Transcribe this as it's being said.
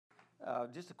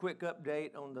Just a quick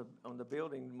update on the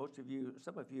building.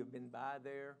 Some of you have been by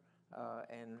there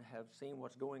and have seen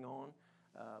what's going on.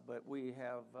 But we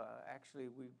have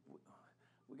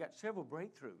we got several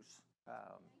breakthroughs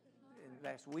in the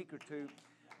last week or two.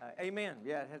 Amen.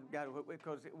 Yeah, it has got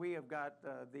because we have got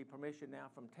the permission now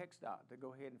from TxDOT to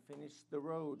go ahead and finish the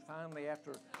road. Finally,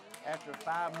 after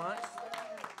 5 months,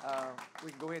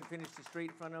 we can go ahead and finish the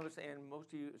street in front of us. And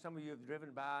some of you have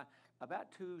driven by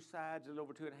about 2 sides, a little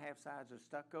over 2.5 sides of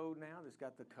stucco now. That's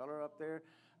got the color up there.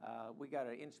 We got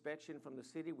an inspection from the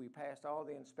city. We passed all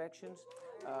the inspections.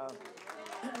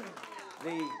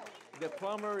 The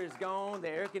plumber is gone. The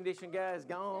air conditioning guy is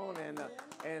gone, and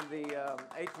the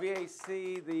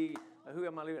HVAC,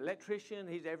 electrician.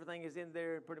 Everything is in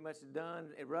there, pretty much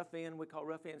done. We call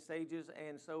rough in stages,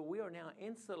 and so we are now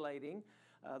insulating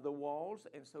the walls,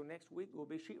 and so next week we'll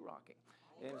be sheetrocking.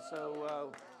 And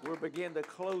so we'll begin to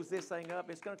close this thing up.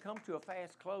 It's going to come to a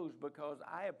fast close because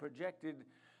I have projected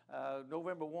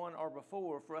November 1 or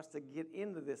before for us to get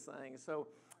into this thing. So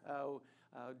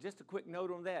just a quick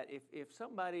note on that. If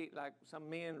somebody, like some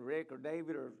men, Rick or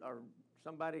David or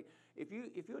somebody, if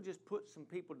you'll just put some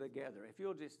people together, if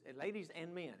you'll just, ladies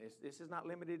and men, this is not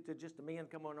limited to just the men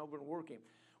coming on over and working.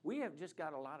 We have just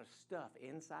got a lot of stuff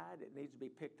inside that needs to be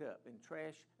picked up in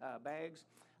trash bags.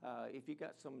 If you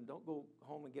got some, don't go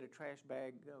home and get a trash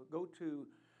bag. Go to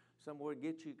somewhere and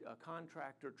get you a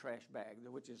contractor trash bag,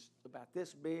 which is about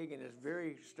this big and is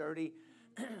very sturdy.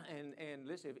 And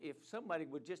listen, if somebody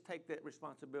would just take that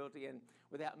responsibility and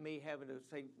without me having to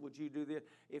say, would you do this?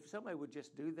 If somebody would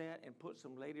just do that and put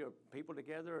some lady or people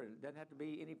together, and it doesn't have to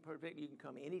be any perfect, you can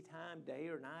come anytime, day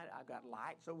or night. I've got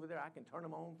lights over there. I can turn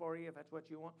them on for you if that's what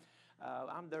you want.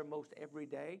 I'm there most every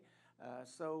day.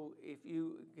 So if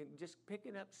you can just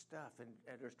picking up stuff and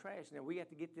there's trash. Now we have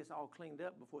to get this all cleaned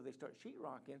up before they start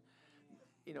sheetrocking,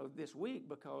 this week,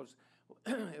 because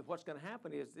what's going to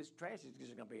happen is this trash is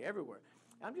just going to be everywhere.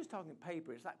 I'm just talking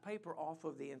paper. It's like paper off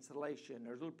of the insulation.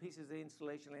 There's little pieces of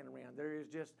insulation laying around. There is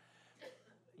just,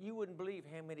 you wouldn't believe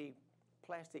how many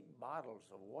plastic bottles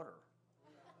of water.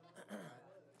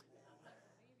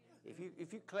 If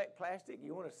you collect plastic,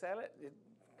 you want to sell it,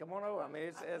 come on over.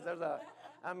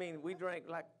 I mean, we drink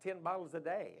like 10 bottles a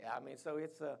day. So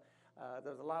it's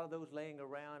there's a lot of those laying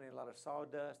around and a lot of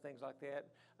sawdust, things like that.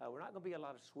 We're not going to be a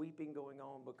lot of sweeping going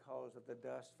on because of the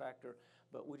dust factor,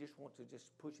 but we just want to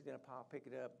just push it in a pile, pick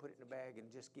it up, put it in a bag,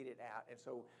 and just get it out. And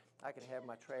so I can have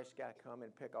my trash guy come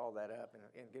and pick all that up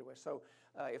and get away. So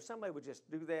if somebody would just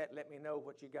do that, let me know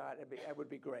what you got. That would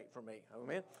be great for me.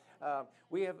 Amen.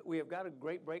 We have got a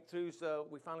great breakthroughs.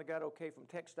 We finally got okay from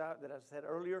TxDOT that I said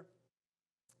earlier.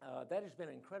 That has been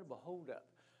an incredible holdup.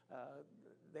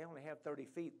 They only have 30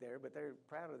 feet there, but they're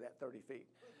proud of that 30 feet.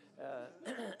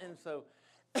 And so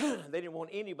they didn't want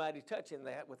anybody touching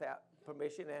that without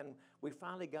permission, and we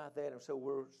finally got that, and so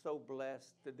we're so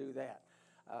blessed to do that.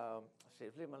 I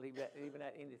said, let me leave that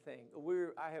anything.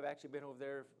 I have actually been over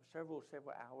there several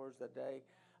hours a day.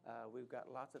 We've got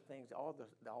lots of things. The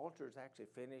altar is actually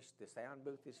finished. The sound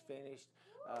booth is finished.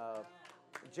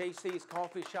 JC's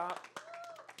coffee shop.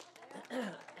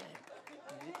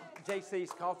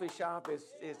 JC's coffee shop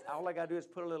is all I got to do is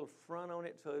put a little front on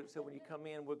it so when you come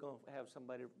in, we're going to have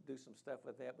somebody do some stuff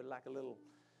with that, but like a little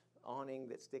awning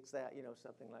that sticks out,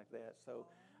 something like that. So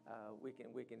we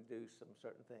can do some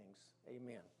certain things.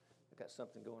 Amen. I got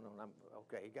something going on.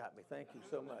 Okay, you got me. Thank you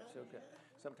so much. Okay.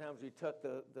 Sometimes you tuck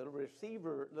the little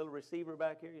receiver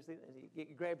back here. You see,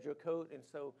 it grabs your coat, and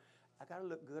so I got to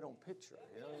look good on picture.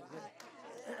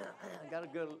 I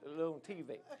got to look on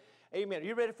TV. Amen. Are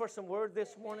you ready for some word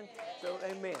this morning? So,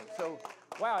 amen. So,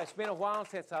 wow, it's been a while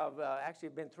since I've actually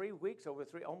been 3 weeks,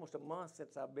 almost a month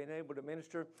since I've been able to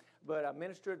minister. But I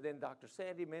ministered, then Dr.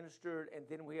 Sandy ministered, and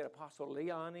then we had Apostle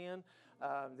Leon in.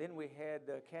 Then we had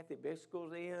Kathy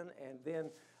Biscoes in, and then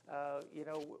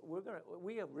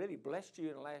we have really blessed you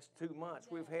in the last 2 months.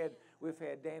 We've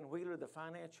had Dan Wheeler, the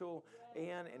financial, in,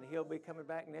 and he'll be coming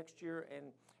back next year.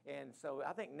 And so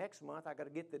I think next month I got to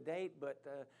get the date, but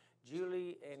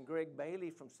Julie and Greg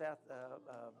Bailey from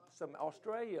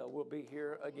Australia will be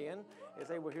here again, as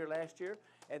they were here last year.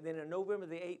 And then on November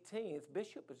the 18th,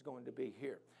 Bishop is going to be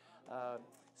here.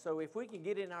 So if we can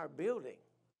get in our building,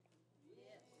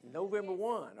 November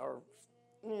 1 or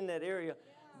in that area,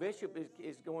 Bishop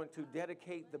is going to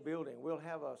dedicate the building. We'll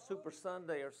have a Super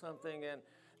Sunday or something, and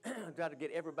try to get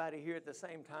everybody here at the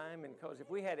same time. And because if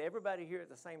we had everybody here at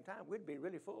the same time, we'd be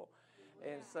really full.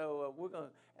 And so we're going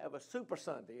to have a Super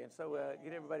Sunday, and so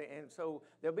get everybody. And so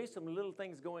there'll be some little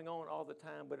things going on all the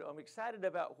time, but I'm excited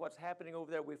about what's happening over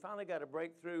there. We finally got a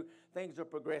breakthrough. Things are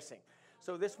progressing.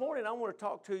 So this morning I want to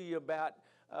talk to you about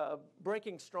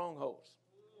breaking strongholds.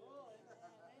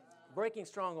 Breaking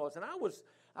strongholds. And I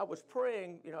was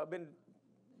praying, I've been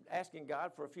asking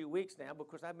God for a few weeks now,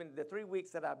 because the 3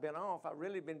 weeks that I've been off, I've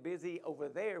really been busy over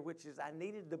there, which is I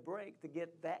needed the break to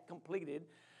get that completed.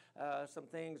 Some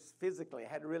things physically.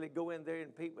 I had to really go in there,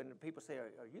 and people say,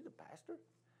 are you the pastor?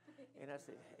 And I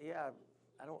said, yeah,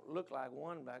 I don't look like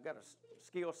one, but I got a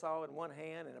skill saw in one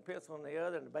hand and a pencil in the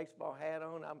other and a baseball hat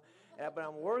on. But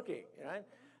I'm working, right?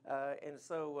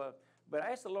 But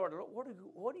I asked the Lord, what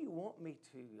do you want me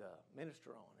to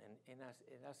minister on? And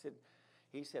I said,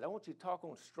 he said, I want you to talk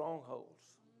on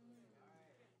strongholds.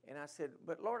 And I said,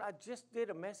 but Lord, I just did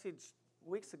a message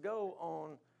weeks ago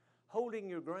on holding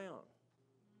your ground.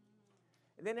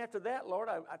 And then after that, Lord,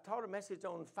 I taught a message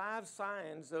on 5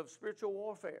 signs of spiritual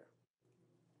warfare.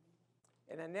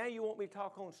 And then now you want me to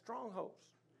talk on strongholds.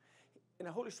 And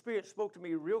the Holy Spirit spoke to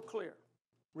me real clear.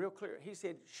 He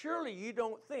said, surely you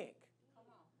don't think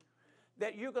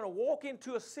that you're going to walk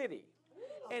into a city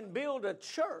and build a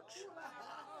church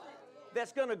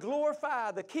that's going to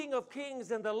glorify the King of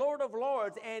Kings and the Lord of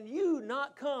Lords and you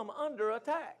not come under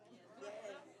attack.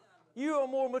 You are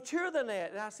more mature than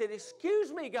that. And I said,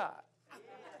 excuse me, God.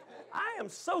 I am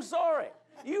so sorry.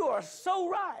 You are so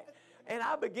right. And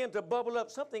I began to bubble up.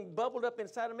 Something bubbled up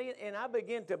inside of me, and I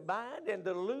began to bind and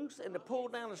to loose and to pull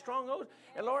down the strongholds.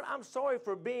 And Lord, I'm sorry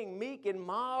for being meek and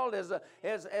mild as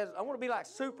I want to be like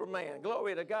Superman.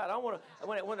 Glory to God. I want to,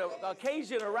 when the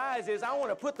occasion arises, I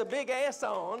want to put the big ass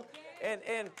on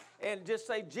and just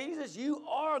say, Jesus, you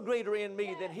are greater in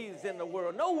me than he's in the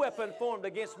world. No weapon formed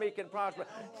against me can prosper.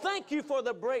 Thank you for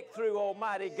the breakthrough,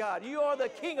 Almighty God. You are the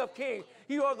King of Kings.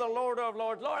 You are the Lord of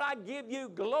Lords. Lord, I give you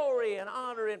glory and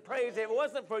honor and praise. If it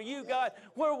wasn't for you, God,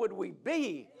 where would we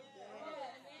be?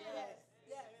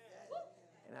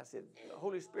 And I said,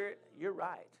 Holy Spirit, you're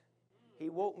right. He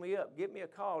woke me up, give me a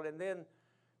call. And then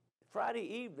Friday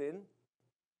evening,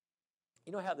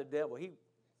 you know how the devil, he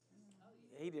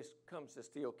just comes to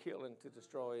steal, kill, and to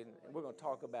destroy. And we're going to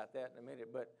talk about that in a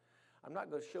minute. But I'm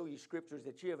not going to show you scriptures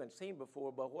that you haven't seen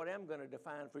before. But what I'm going to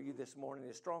define for you this morning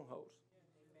is strongholds.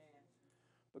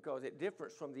 Because it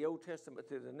differs from the Old Testament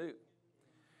to the New.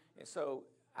 And so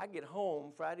I get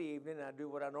home Friday evening and I do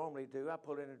what I normally do. I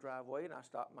pull in the driveway and I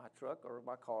stop my truck or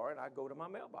my car and I go to my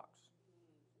mailbox.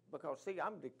 Because, see,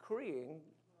 I'm decreeing,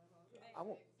 I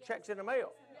want checks in the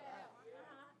mail.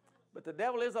 But the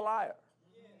devil is a liar.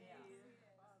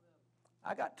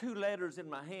 I got 2 letters in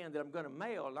my hand that I'm going to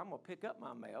mail, and I'm going to pick up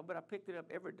my mail, but I picked it up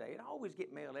every day, and I always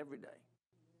get mail every day.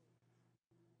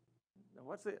 Now,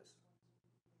 what's this?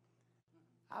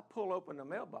 I pull open the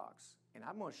mailbox, and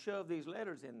I'm going to shove these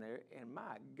letters in there, and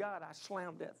my God, I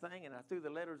slammed that thing, and I threw the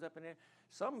letters up in there.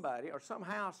 Somebody, or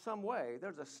somehow, some way,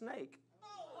 there's a snake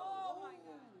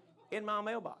in my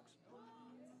mailbox.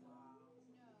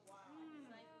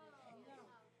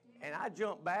 And I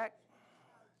jumped back,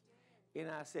 and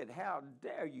I said, how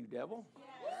dare you, devil?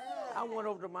 I went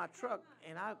over to my truck,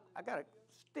 and I got a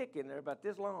stick in there about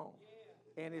this long.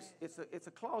 And it's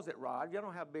a closet rod. You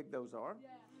know how big those are.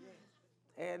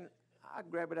 And I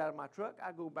grab it out of my truck.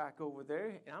 I go back over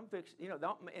there, and I'm fixing,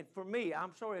 and for me,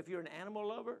 I'm sorry if you're an animal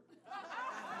lover.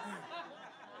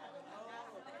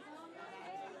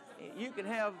 You can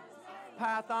have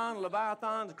python,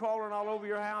 leviathans crawling all over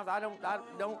your house.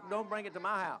 Don't bring it to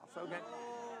my house, okay?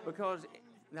 Because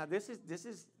now this is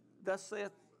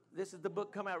the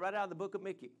book come out right out of the book of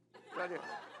Mickey, right here.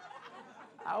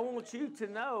 I want you to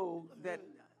know that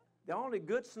the only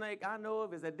good snake I know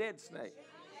of is a dead snake.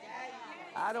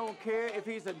 I don't care if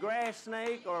he's a grass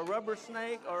snake or a rubber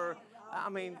snake or I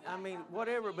mean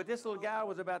whatever. But this little guy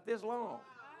was about this long.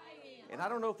 And I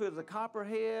don't know if it was a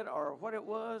copperhead or what it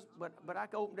was, but I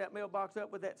opened that mailbox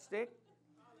up with that stick,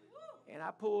 and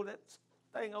I pulled that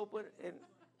thing open, and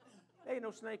there ain't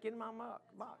no snake in my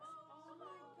box.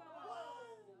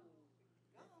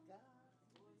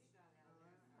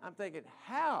 I'm thinking,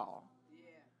 how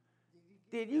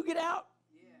did you get out?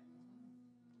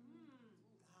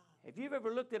 If you've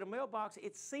ever looked at a mailbox,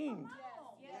 it's seamed.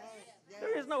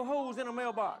 There is no holes in a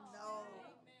mailbox.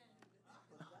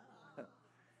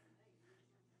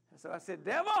 So I said,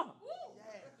 devil,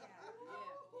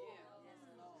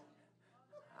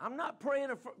 I'm not going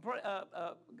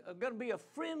to be a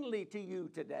friendly to you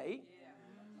today.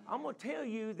 I'm going to tell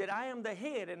you that I am the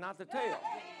head and not the tail.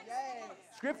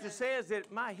 Scripture says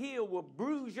that my heel will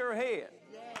bruise your head,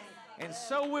 and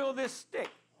so will this stick.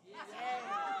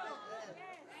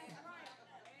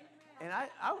 And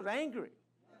I was angry.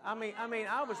 I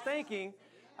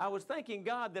was thinking,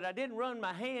 God, that I didn't run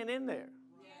my hand in there.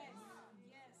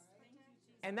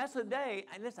 And that's a day,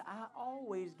 and listen, I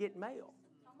always get mail.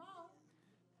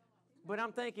 But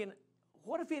I'm thinking,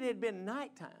 what if it had been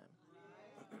nighttime?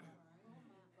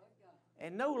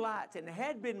 And no lights, and there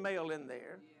had been mail in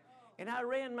there, and I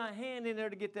ran my hand in there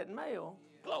to get that mail.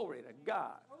 Glory to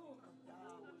God.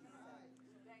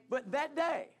 But that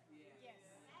day,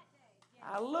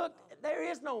 I looked, there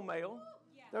is no mail.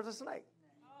 There's a snake.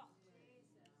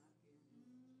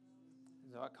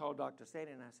 So I called Dr.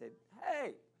 Sandy and I said,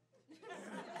 hey,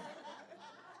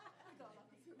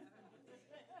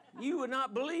 you would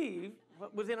not believe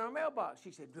what was in our mailbox.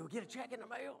 She said, did we get a check in the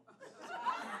mail?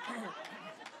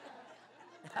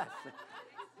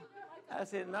 I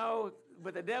said, no,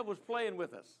 but the devil's playing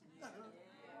with us.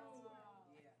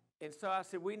 And so I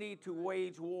said, we need to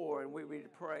wage war and we need to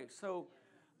pray. So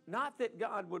not that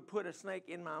God would put a snake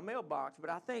in my mailbox, but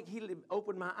I think he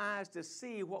opened my eyes to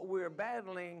see what we're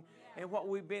battling and what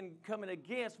we've been coming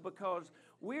against, because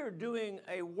we're doing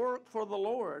a work for the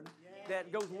Lord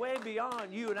that goes way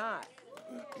beyond you and I.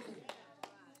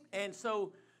 And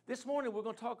so this morning we're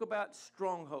going to talk about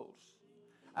strongholds.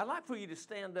 I'd like for you to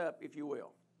stand up, if you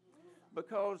will,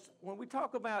 because when we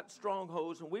talk about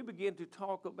strongholds and we begin to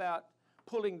talk about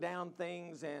pulling down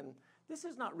things, and this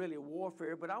is not really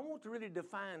warfare, but I want to really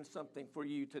define something for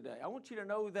you today. I want you to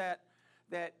know that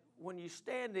when you're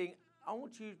standing, I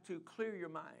want you to clear your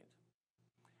mind.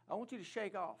 I want you to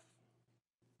shake off.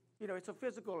 You know, it's a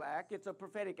physical act. It's a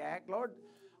prophetic act. Lord,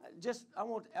 I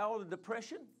want all the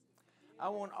depression. I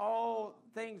want all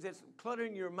things that's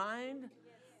cluttering your mind.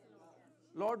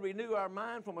 Lord, renew our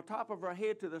mind from the top of our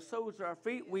head to the soles of our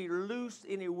feet. We loose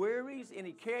any worries,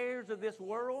 any cares of this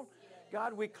world.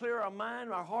 God, we clear our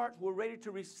mind, our hearts. We're ready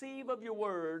to receive of your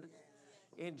word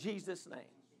in Jesus' name.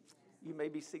 You may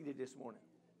be seated this morning.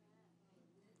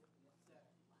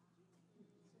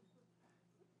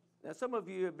 Now, some of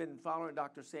you have been following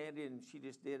Dr. Sandy, and she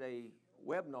just did a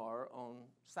webinar on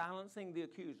silencing the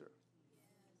accuser,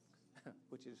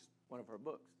 which is one of her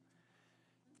books.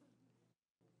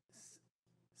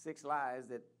 6 lies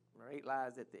that, or 8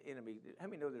 lies that the enemy, how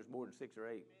many know there's more than 6 or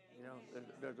 8? You know,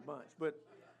 there's a bunch. But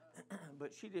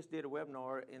she just did a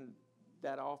webinar in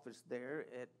that office there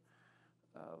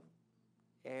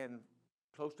and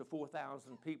close to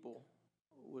 4,000 people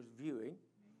was viewing.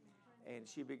 And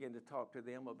she began to talk to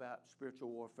them about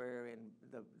spiritual warfare and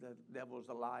the devil's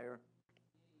a liar.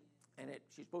 And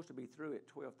she's supposed to be through at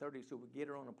 12:30, so we get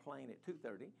her on a plane at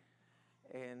 2:30.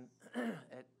 And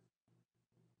at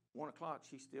 1 o'clock,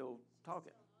 she's still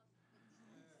talking.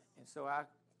 And so I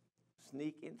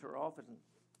sneak into her office and,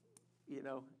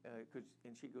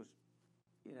 and she goes,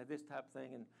 this type of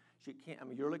thing. And she can't,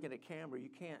 you're looking at a camera. You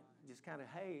can't just kind of,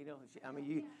 hey,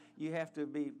 you have to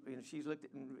be, she's looked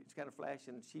at, and it's kind of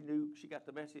flashing. She knew, she got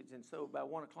the message. And so by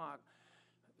 1 o'clock,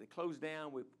 they closed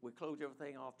down. We closed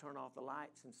everything off, turn off the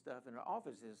lights and stuff. And our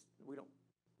office is,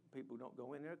 people don't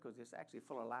go in there because it's actually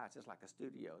full of lights. It's like a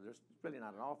studio. There's really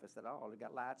not an office at all. They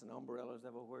got lights and umbrellas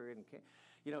everywhere, and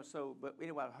But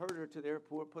anyway, I heard her to the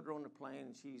airport, put her on the plane,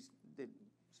 and she did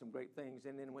some great things,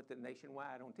 and then went to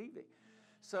nationwide on TV.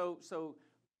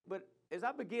 But as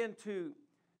I began to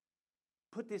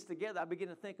put this together, I began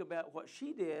to think about what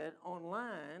she did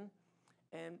online,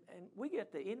 and we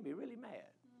get the enemy really mad.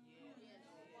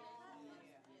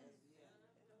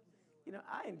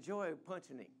 I enjoy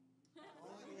punching him.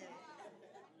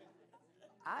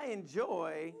 I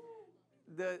enjoy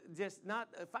not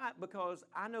a fight, because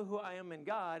I know who I am in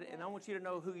God, and I want you to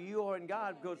know who you are in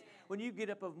God, because when you get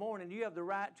up in the morning, you have the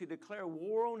right to declare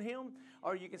war on him,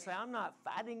 or you can say, I'm not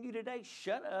fighting you today.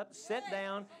 Shut up, sit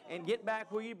down, and get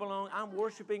back where you belong. I'm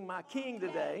worshiping my King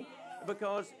today,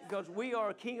 because we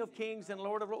are King of Kings and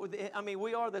Lord of Lords.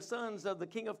 We are the sons of the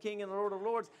King of Kings and the Lord of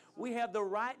Lords. We have the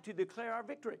right to declare our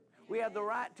victory. We have the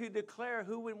right to declare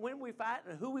who and when we fight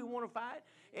and who we want to fight.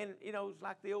 And, it's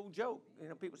like the old joke.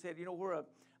 People said, where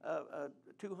a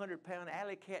 200-pound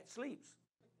alley cat sleeps.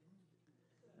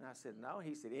 And I said, no.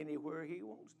 He said, anywhere he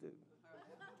wants to.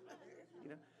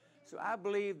 So I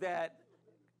believe that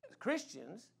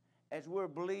Christians, as we're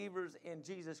believers in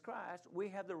Jesus Christ, we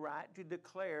have the right to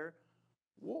declare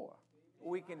war.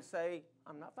 We can say,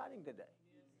 I'm not fighting today.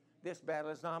 This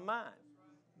battle is not mine.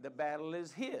 The battle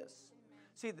is his.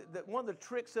 See, one of the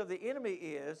tricks of the enemy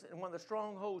is, and one of the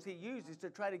strongholds he uses to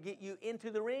try to get you into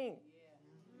the ring.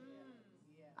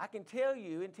 I can tell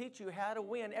you and teach you how to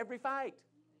win every fight.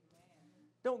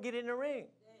 Don't get in the ring.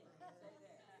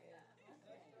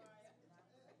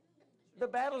 The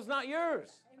battle's not yours.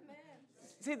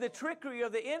 See, the trickery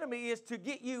of the enemy is to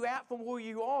get you out from where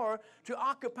you are, to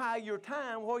occupy your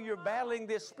time while you're battling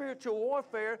this spiritual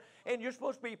warfare, and you're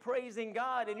supposed to be praising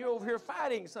God, and you're over here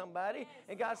fighting somebody.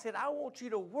 And God said, I want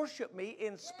you to worship me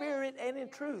in spirit and in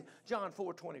truth. John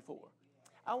 4:24.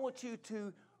 I want you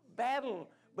to battle,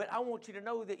 but I want you to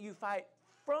know that you fight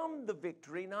from the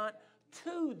victory, not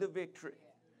to the victory.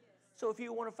 So if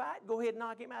you want to fight, go ahead and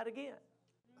knock him out again.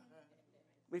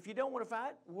 But if you don't want to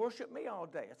fight, worship me all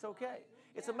day. It's okay.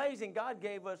 It's amazing. God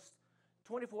gave us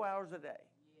 24 hours a day.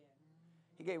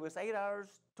 He gave us 8 hours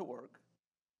to work,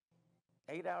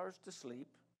 8 hours to sleep,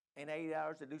 and 8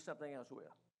 hours to do something else with.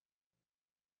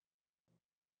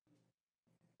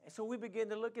 And so we begin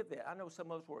to look at that. I know some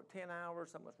of us work 10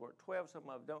 hours, some of us work 12, some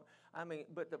of us don't. I mean,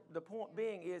 but the point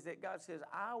being is that God says,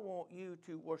 I want you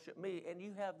to worship me, and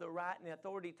you have the right and the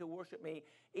authority to worship me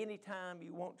anytime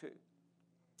you want to.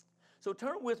 So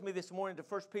turn with me this morning to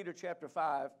 1 Peter chapter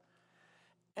 5,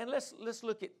 and let's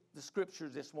look at the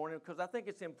scriptures this morning, because I think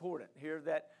it's important here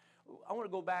that I want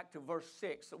to go back to verse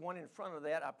 6, the one in front of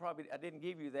that. I didn't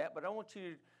give you that, but I want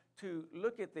you to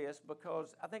look at this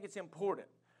because I think it's important.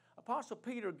 Apostle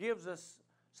Peter gives us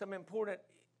some important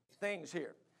things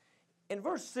here. In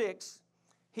verse 6,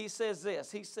 he says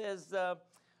this. He says,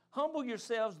 humble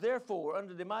yourselves, therefore,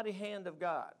 under the mighty hand of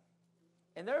God.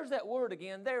 And there's that word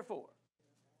again, therefore.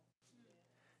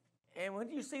 And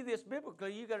when you see this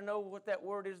biblically, you got to know what that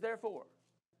word is there for.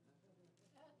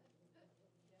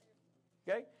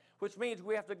 Okay? Which means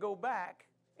we have to go back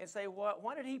and say, well,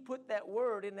 why did he put that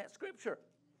word in that scripture?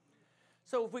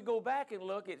 So if we go back and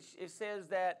look, it says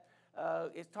that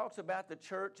it talks about the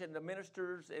church and the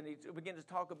ministers, and it begins to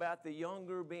talk about the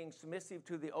younger being submissive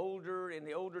to the older, and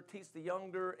the older teach the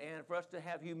younger, and for us to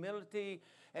have humility,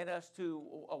 and us to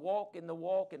walk in the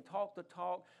walk and talk the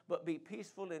talk, but be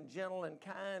peaceful and gentle and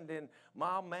kind and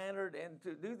mild-mannered, and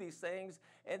to do these things.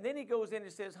 And then he goes in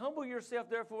and says, humble yourself,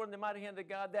 therefore, in the mighty hand of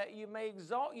God, that you may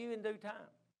exalt you in due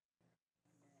time.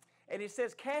 And he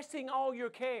says, casting all your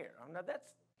care. Now,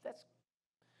 that's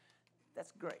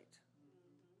great.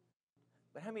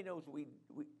 But how many knows we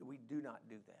do not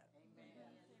do that? Amen.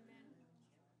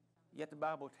 Yet the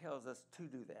Bible tells us to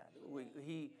do that.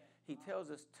 He tells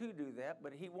us to do that,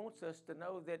 but he wants us to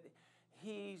know that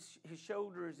his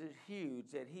shoulders is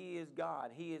huge, that he is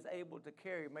God. He is able to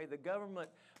carry. May the government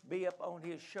be up on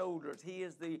his shoulders. He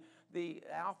is the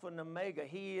Alpha and Omega.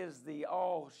 He is the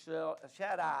All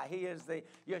Shaddai. He is the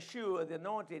Yeshua, the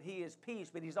anointed. He is peace,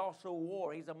 but he's also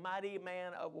war. He's a mighty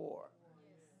man of war.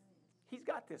 He's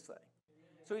got this thing.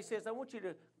 So he says, I want you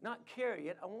to not carry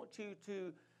it. I want you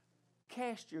to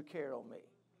cast your care on me.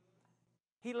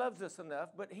 He loves us enough,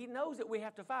 but he knows that we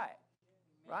have to fight,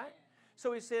 right?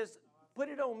 So he says, put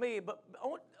it on me. But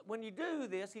when you do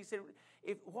this, he said,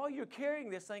 while you're carrying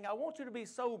this thing, I want you to be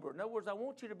sober. In other words, I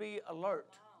want you to be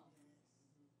alert.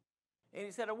 And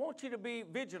he said, I want you to be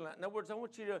vigilant. In other words, I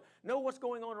want you to know what's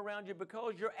going on around you,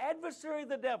 because your adversary,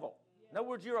 the devil, in other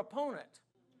words, your opponent,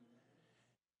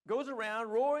 goes around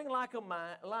roaring like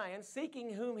a lion,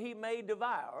 seeking whom he may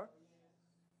devour.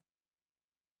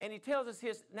 And he tells us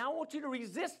this, now I want you to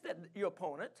resist your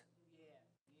opponent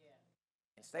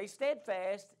and stay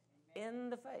steadfast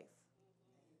in the faith.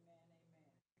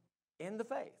 In the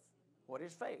faith. What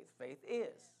is faith? Faith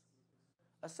is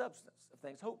a substance of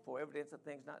things hoped for, evidence of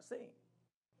things not seen.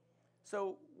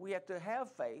 So we have to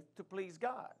have faith to please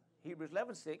God. Hebrews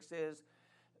 11:6 says,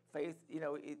 faith,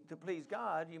 to please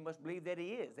God, you must believe that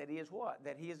he is. That he is what?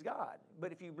 That he is God.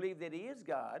 But if you believe that he is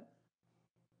God,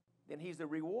 then he's the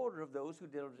rewarder of those who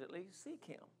diligently seek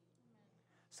him.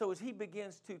 So as he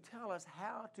begins to tell us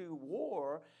how to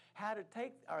war, how to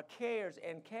take our cares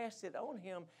and cast it on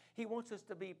him, he wants us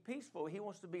to be peaceful. He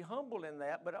wants to be humble in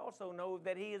that, but also know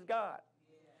that he is God.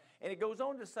 Yeah. And it goes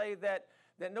on to say that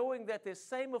knowing that the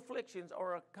same afflictions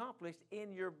are accomplished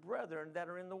in your brethren that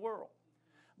are in the world.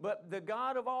 But the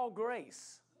God of all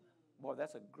grace, boy,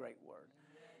 that's a great word.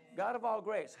 God of all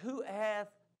grace, who hath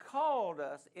called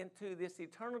us into this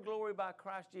eternal glory by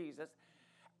Christ Jesus.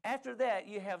 After that,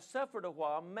 you have suffered a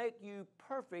while, make you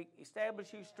perfect,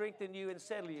 establish you, strengthen you, and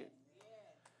settle you.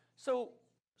 So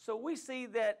we see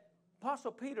that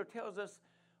Apostle Peter tells us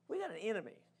we got an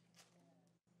enemy.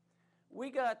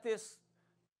 We got this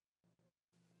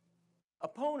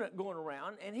opponent going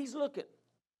around, and he's looking.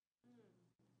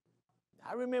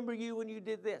 I remember you when you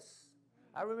did this.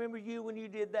 I remember you when you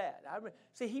did that.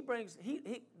 See, he brings,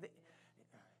 the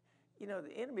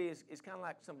enemy is kind of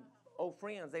like some old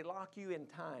friends. They lock you in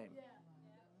time.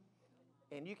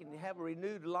 And you can have a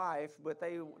renewed life, but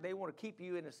they want to keep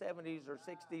you in the 70s or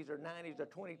 60s or 90s or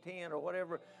 2010 or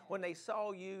whatever. When they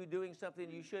saw you doing something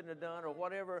you shouldn't have done or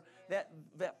whatever,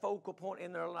 that focal point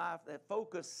in their life, that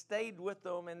focus stayed with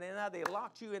them, and then now they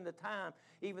locked you into time,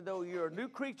 even though you're a new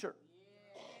creature.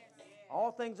 All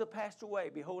things have passed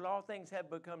away. Behold, all things have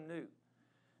become new.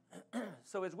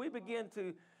 So as we begin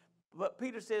to, but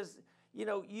Peter says,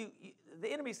 the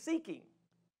enemy's seeking.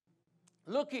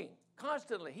 looking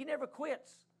constantly. He never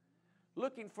quits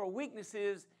looking for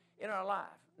weaknesses in our life.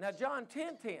 Now, John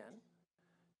 10:10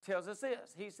 tells us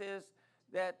this. He says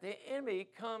that the enemy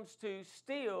comes to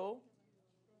steal,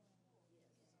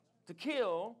 to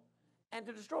kill, and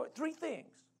to destroy. Three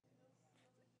things.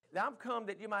 Now, I'm come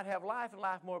that you might have life and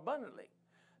life more abundantly.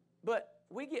 But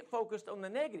we get focused on the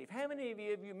negative. How many of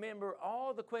you remember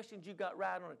all the questions you got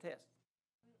right on a test?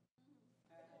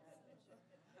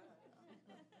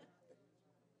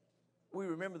 We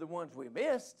remember the ones we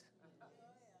missed,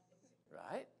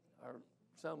 right? Or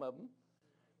some of them.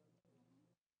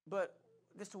 But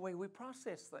that's the way we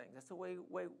process things. That's the way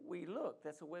we look.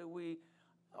 That's the way we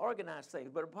organize things.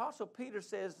 But Apostle Peter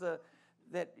says that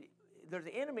there's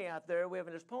an enemy out there. We have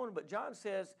an opponent. But John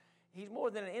says he's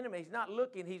more than an enemy. He's not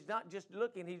looking. He's not just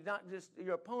looking. He's not just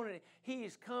your opponent.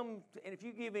 He's come, and if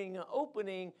you give him an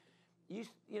opening, you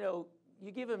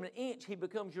give him an inch, he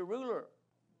becomes your ruler.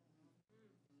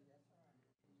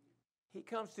 He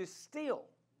comes to steal.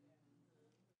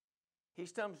 He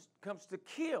comes to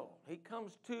kill. He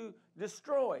comes to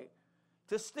destroy,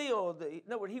 to steal. In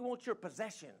other words, he wants your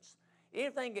possessions.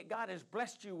 Anything that God has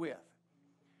blessed you with.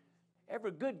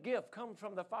 Every good gift comes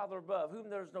from the Father above, whom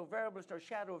there is no variableness nor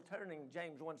shadow of turning,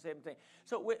 James 1:17.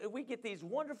 So we get these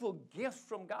wonderful gifts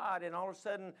from God, and all of a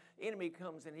sudden, the enemy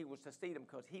comes and he wants to steal them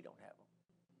because he don't have them.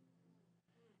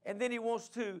 And then he wants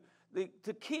to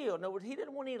kill. In other words, he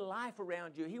doesn't want any life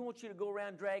around you. He wants you to go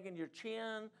around dragging your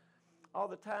chin all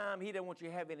the time. He doesn't want you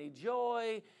to have any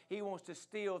joy. He wants to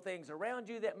steal things around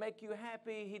you that make you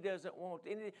happy. He doesn't want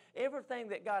everything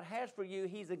that God has for you,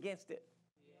 he's against it.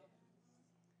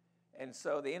 And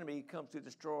so the enemy comes to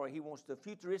destroy. He wants to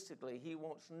futuristically. He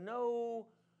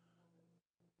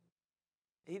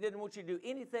doesn't want you to do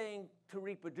anything to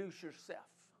reproduce yourself.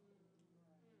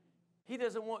 He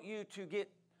doesn't want you to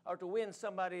get or to win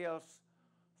somebody else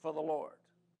for the Lord.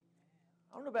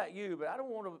 I don't know about you, but I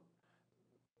don't want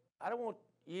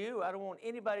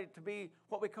anybody to be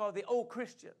what we call the old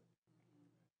Christian.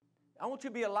 I want you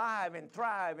to be alive and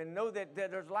thrive and know that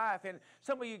there's life. And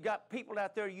some of you got people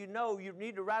out there you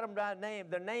need to write them down,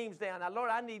 their names down. Now, Lord,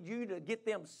 I need you to get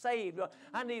them saved.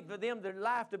 I need for them, their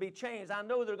life to be changed. I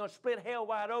know they're going to split hell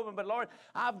wide open, but Lord,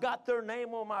 I've got their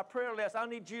name on my prayer list. I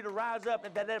need you to rise up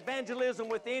and that evangelism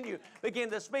within you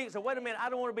begin to speak. So wait a minute, I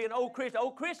don't want to be an old Christian.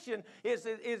 Old Christian is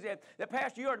the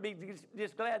pastor, you ought to be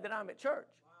just glad that I'm at church.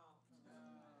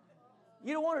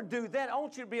 You don't want to do that. I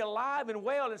want you to be alive and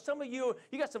well. And some of you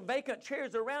got some vacant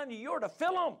chairs around you. You ought to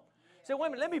fill them. Say, wait a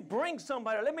minute, let me bring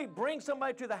somebody. Let me bring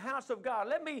somebody to the house of God.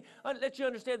 Let me let you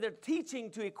understand they're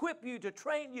teaching to equip you, to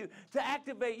train you, to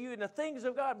activate you in the things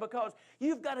of God, because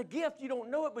you've got a gift. You don't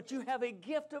know it, but you have a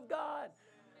gift of God.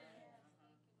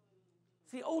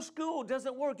 See, old school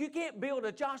doesn't work. You can't build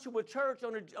a Joshua church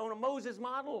on a Moses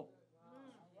model.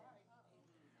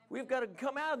 We've got to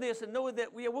come out of this and know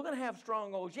that we're going to have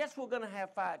strongholds. Yes, we're going to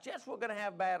have fights. Yes, we're going to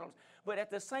have battles. But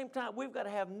at the same time, we've got to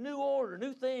have new order,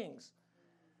 new things.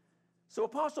 So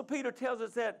Apostle Peter tells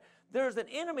us that there's an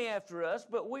enemy after us,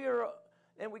 but we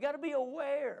got to be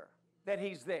aware that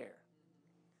he's there.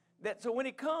 So when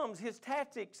he comes, his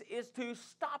tactics is to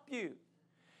stop you.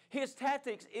 His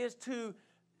tactics is to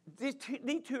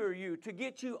detour you, to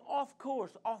get you off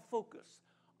course, off focus,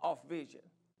 off vision.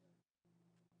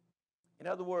 In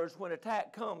other words, when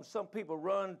attack comes, some people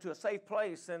run to a safe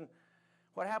place, and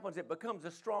what happens, it becomes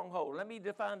a stronghold. Let me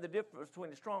define the difference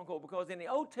between a stronghold, because in the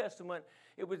Old Testament,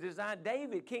 it was designed,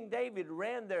 King David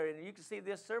ran there, and you can see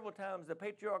this several times, the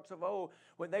patriarchs of old,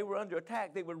 when they were under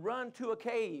attack, they would run to a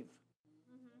cave.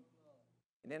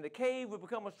 And then the cave would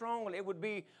become a stronghold. It would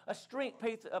be a strength,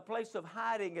 a place of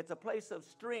hiding. It's a place of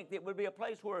strength. It would be a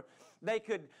place where they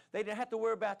didn't have to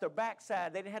worry about their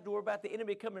backside. They didn't have to worry about the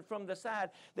enemy coming from the side.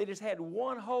 They just had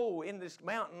one hole in this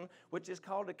mountain, which is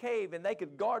called a cave, and they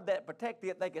could guard that, protect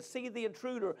it. They could see the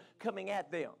intruder coming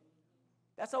at them.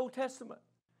 That's Old Testament.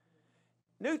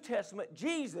 New Testament,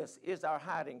 Jesus is our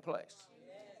hiding place.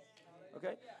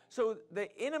 Okay? So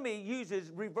the enemy uses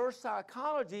reverse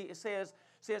psychology. It says,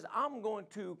 I'm going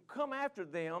to come after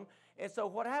them. And so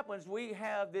what happens, we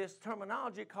have this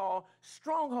terminology called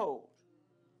stronghold.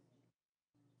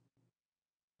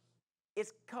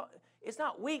 It's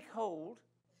not weak hold.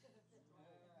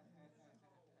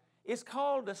 It's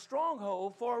called a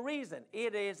stronghold for a reason.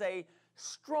 It is a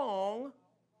strong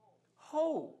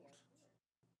hold.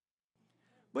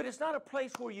 But it's not a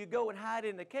place where you go and hide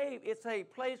in the cave. It's a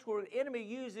place where the enemy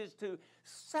uses to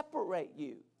separate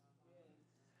you,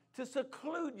 to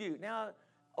seclude you. Now,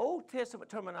 Old Testament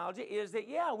terminology is that,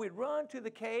 we'd run to the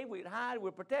cave, we'd hide,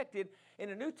 we're protected. In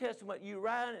the New Testament, you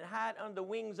run and hide under the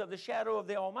wings of the shadow of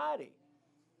the Almighty. Amen.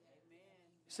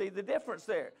 See the difference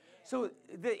there? So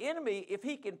the enemy, if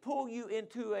he can pull you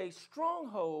into a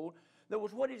stronghold, that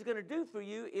was what he's going to do for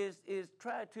you is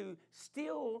try to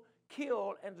steal,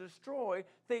 kill, and destroy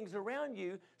things around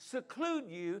you,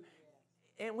 seclude you,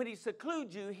 and when he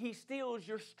secludes you, he steals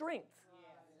your strength.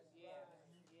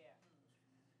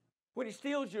 When he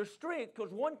steals your strength,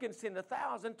 because one can send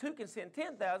 1,000, two can send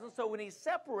 10,000, so when he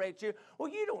separates you, well,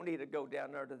 you don't need to go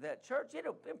down there to that church.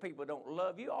 Them people don't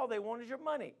love you. All they want is your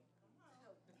money.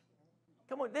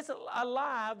 Come on, this is a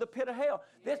lie of the pit of hell.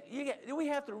 We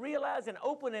have to realize and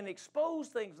open and expose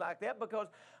things like that, because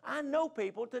I know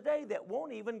people today that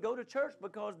won't even go to church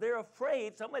because they're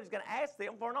afraid somebody's going to ask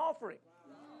them for an offering.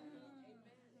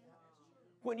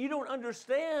 When you don't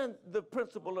understand the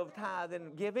principle of tithe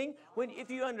and giving,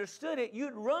 if you understood it,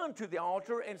 you'd run to the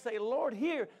altar and say, Lord,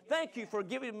 here, thank you for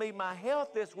giving me my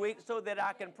health this week so that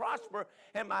I can prosper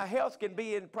and my health can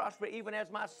be and prosper even as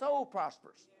my soul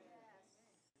prospers.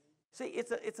 See,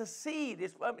 it's a seed.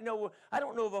 I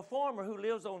don't know of a farmer who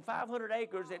lives on 500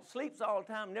 acres that sleeps all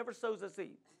the time, never sows a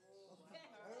seed.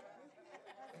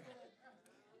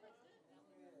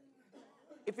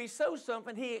 If he sows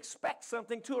something, he expects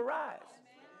something to arise.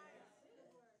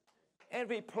 And if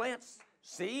he plants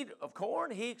seed of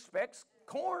corn, he expects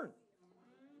corn.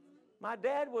 My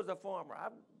dad was a farmer. I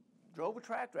drove a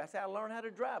tractor. That's how I learned how to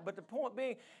drive. But the point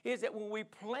being is that when we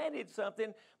planted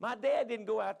something, my dad didn't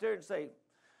go out there and say,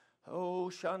 oh,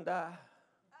 Sunday,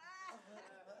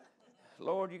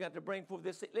 Lord, you got to bring forth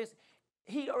this seed. Listen,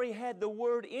 he already had the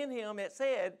word in him that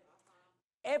said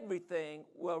everything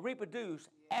will reproduce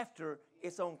after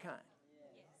its own kind.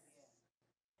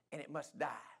 And it must die.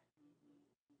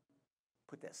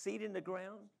 Put that seed in the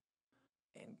ground,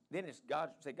 and then it's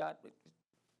God say, God,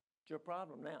 it's your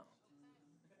problem now.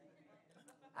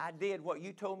 I did what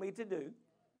you told me to do.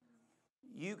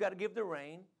 You got to give the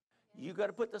rain. You got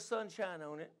to put the sunshine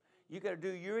on it. You got to do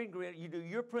your ingredient. You do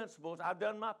your principles. I've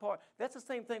done my part. That's the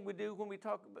same thing we do when we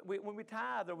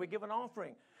tithe or we give an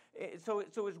offering. So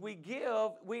as we give,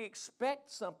 we expect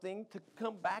something to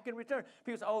come back in return.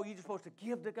 People say, oh, you're just supposed to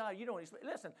give to God. You don't expect.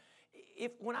 Listen,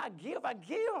 when I give, I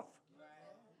give.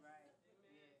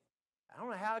 I don't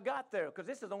know how I got there, because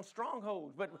this is on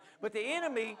strongholds. But the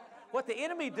enemy, what the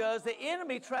enemy does, the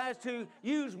enemy tries to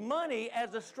use money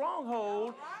as a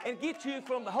stronghold and get you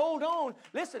from, hold on.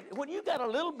 Listen, when you got a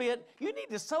little bit, you need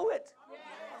to sow it.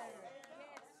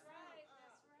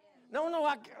 No, I know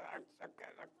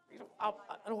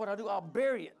what I do. I'll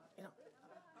bury it.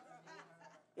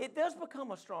 It does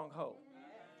become a stronghold.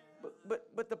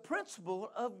 But the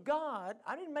principle of God,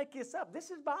 I didn't make this up.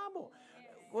 This is Bible.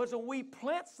 Was when we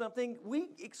plant something, we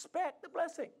expect the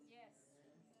blessing. Yes.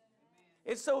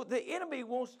 And so the enemy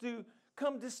wants to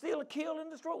come to steal and kill and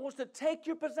destroy, wants to take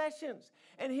your possessions.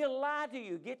 And he'll lie to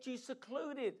you, get you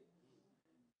secluded,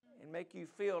 and make you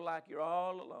feel like you're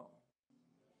all alone.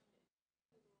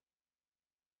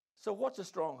 So what's a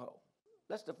stronghold?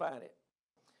 Let's define it.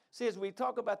 See, as we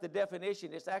talk about the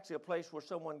definition, it's actually a place where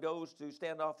someone goes to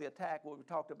stand off the attack. Well, we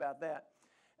talked about that.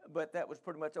 But that was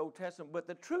pretty much Old Testament. But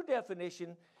the true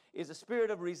definition is a spirit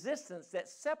of resistance that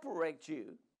separates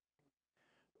you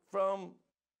from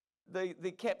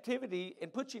the captivity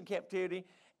and puts you in captivity,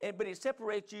 but it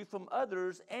separates you from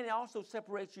others, and it also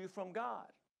separates you from God.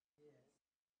 Yes.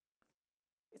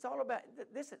 It's all about,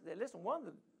 listen, one of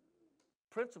the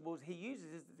principles he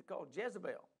uses is called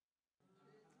Jezebel.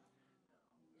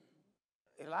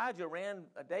 Elijah ran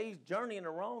a day's journey in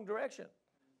the wrong direction,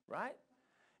 right?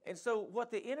 And so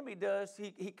what the enemy does,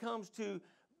 he comes to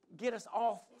get us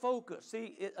off focus.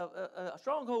 See, a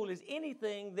stronghold is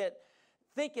anything that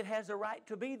think it has a right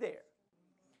to be there.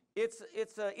 It's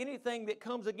anything that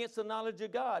comes against the knowledge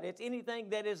of God. It's anything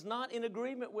that is not in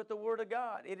agreement with the Word of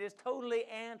God. It is totally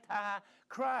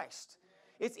anti-Christ.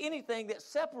 It's anything that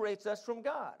separates us from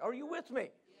God. Are you with me?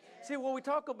 Yes. See, when we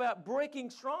talk about breaking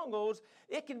strongholds,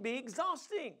 it can be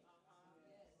exhausting.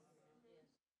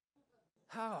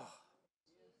 Oh.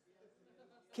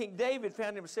 King David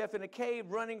found himself in a cave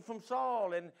running from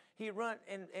Saul, and he run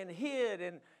and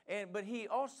hid, but he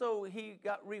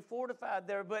got refortified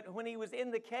there. But when he was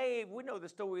in the cave, we know the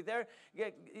story there.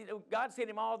 God sent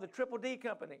him all the Triple D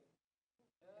company.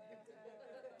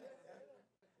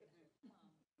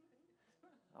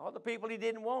 All the people he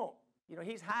didn't want.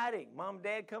 He's hiding. Mom and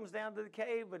Dad comes down to the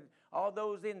cave, and all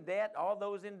those in debt, all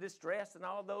those in distress, and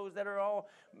all those that are all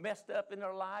messed up in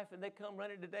their life, and they come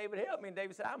running to David, help me. And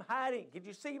David said, I'm hiding. Did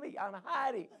you see me? I'm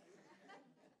hiding.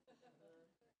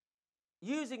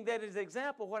 Using that as an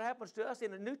example, what happens to us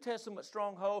in the New Testament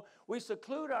stronghold, we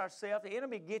seclude ourselves. The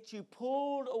enemy gets you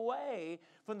pulled away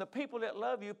from the people that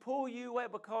love you, pull you away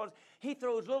because he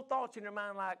throws little thoughts in your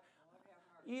mind like,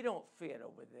 You don't fit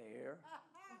over there.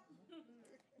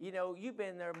 You know, you've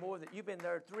been there you've been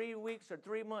there 3 weeks or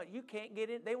 3 months. You can't get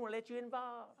in. They won't let you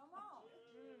involved.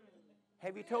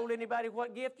 Have you told anybody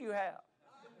what gift you have?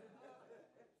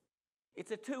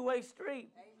 It's a two-way street.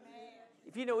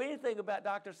 If you know anything about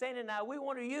Dr. Sandy and I, we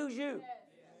want to use you.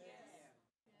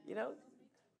 You know,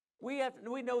 we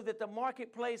know that the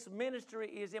marketplace ministry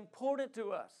is important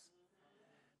to us.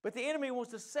 But the enemy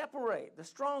wants to separate. The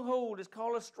stronghold is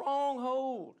called a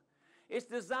stronghold. It's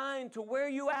designed to wear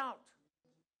you out.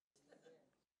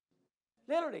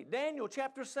 Literally, Daniel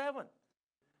chapter 7.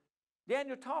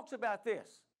 Daniel talks about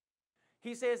this.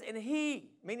 He says, and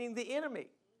he, meaning the enemy,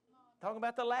 talking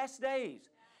about the last days,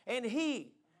 and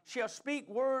he shall speak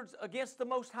words against the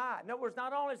Most High. In other words,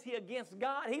 not only is he against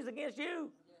God, he's against you.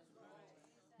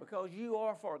 Because you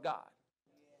are for God.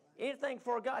 Anything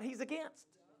for God, he's against.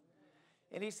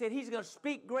 And he said he's going to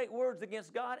speak great words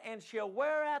against God and shall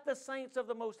wear out the saints of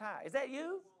the Most High. Is that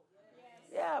you?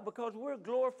 Yeah, because we're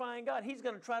glorifying God. He's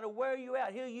going to try to wear you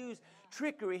out. He'll use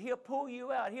trickery. He'll pull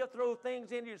you out. He'll throw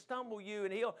things in you, stumble you,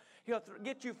 and he'll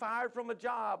get you fired from a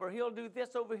job, or he'll do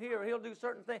this over here, or he'll do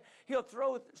certain things. He'll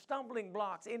throw stumbling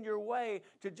blocks in your way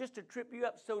to trip you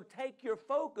up. So take your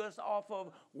focus off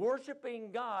of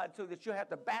worshiping God so that you'll have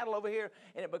to battle over here,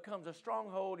 and it becomes a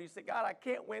stronghold. You say, God, I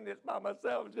can't win this by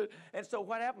myself. And so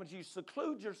what happens? You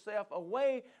seclude yourself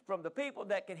away from the people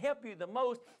that can help you the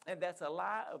most, and that's a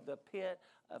lie of the pit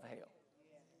of hell.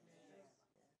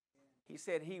 He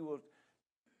said he will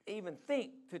even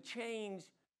think to change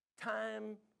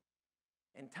time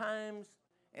and times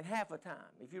and half a time.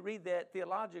 If you read that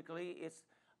theologically, it's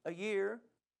a year,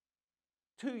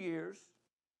 2 years,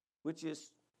 which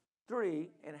is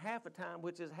 3, and half a time,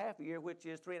 which is half a year, which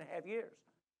is 3.5 years.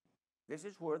 This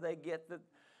is where they get the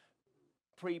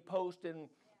pre-post and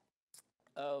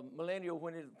millennial,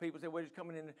 when people say, we're just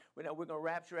coming in, we're going to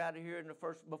rapture out of here in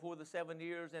before the 7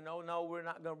 years, and oh no, we're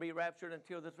not going to be raptured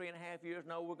until the 3.5 years.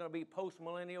 No, we're going to be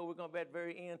post-millennial. We're going to be at the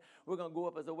very end. We're going to go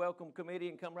up as a welcome committee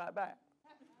and come right back.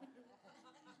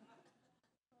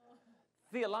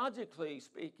 Theologically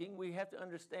speaking, we have to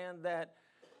understand that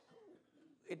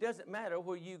it doesn't matter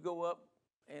where you go up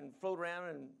and float around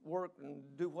and work and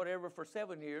do whatever for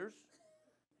 7 years.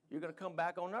 You're going to come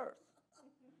back on earth.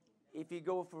 If you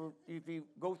go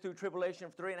through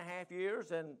tribulation for 3.5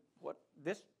 years, and what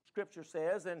this scripture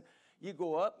says, and you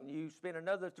go up and you spend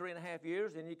another 3.5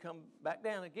 years, and you come back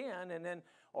down again, and then,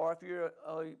 or if you're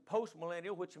a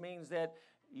post-millennial, which means that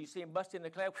you see him bust in the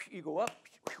cloud, you go up,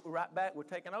 right back, we're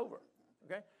taking over.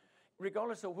 Okay?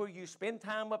 Regardless of where you spend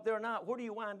time up there or not, where do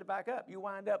you wind up back up? You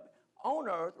wind up on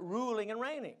earth ruling and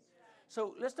reigning.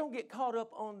 So let's don't get caught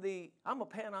up on I'm a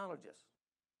panologist.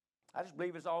 I just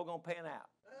believe it's all going to pan out.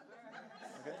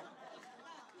 Okay?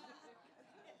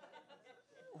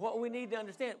 What we need to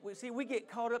understand, we get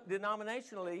caught up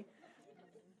denominationally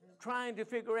trying to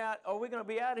figure out, are we going to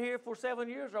be out of here for 7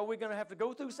 years? Or are we going to have to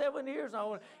go through 7 years?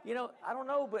 I don't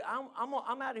know, but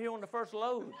I'm out of here on the first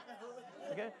load.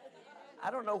 Okay? I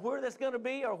don't know where that's going to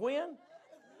be or when,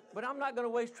 but I'm not going to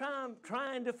waste time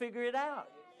trying to figure it out.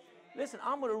 Listen,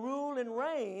 I'm going to rule and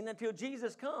reign until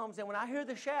Jesus comes, and when I hear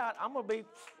the shout, I'm going to be,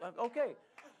 okay,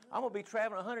 I'm going to be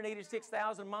traveling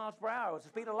 186,000 miles per hour at the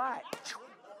speed of light.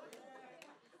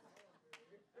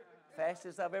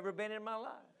 Fastest I've ever been in my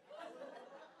life.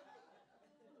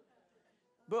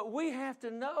 But we have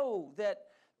to know that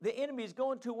the enemy is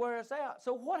going to wear us out.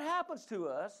 So what happens to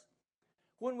us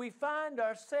when we find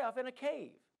ourselves in a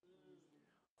cave?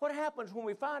 What happens when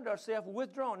we find ourselves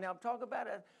withdrawn? Now, I'm talking about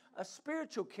a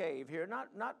spiritual cave here,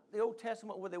 not the Old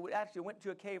Testament where they actually went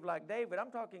to a cave like David.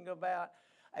 I'm talking about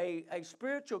a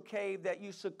spiritual cave that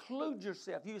you seclude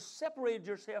yourself. You separated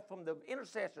yourself from the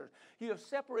intercessors. You have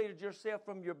separated yourself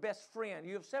from your best friend.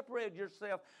 You have separated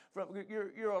yourself from,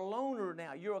 you're a loner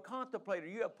now. You're a contemplator.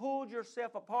 You have pulled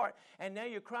yourself apart, and now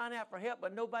you're crying out for help,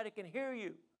 but nobody can hear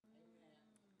you.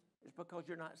 It's because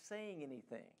you're not saying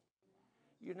anything.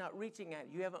 You're not reaching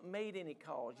out. You haven't made any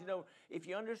calls. You know, if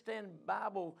you understand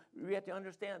Bible, you have to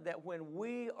understand that when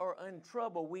we are in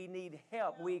trouble, we need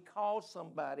help. We call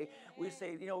somebody. We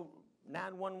say,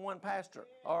 911 pastor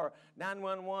or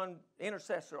 911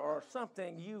 intercessor or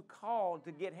something. You call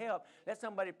to get help. Let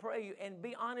somebody pray you and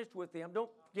be honest with them. Don't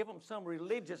give them some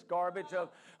religious garbage of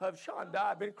Shonda,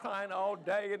 I've been crying all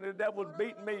day and the devil's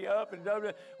beating me up. And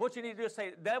what you need to do is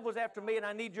say, the devil's after me and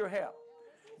I need your help.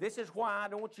 This is why I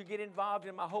don't want you to get involved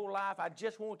in my whole life. I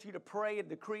just want you to pray and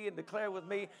decree and declare with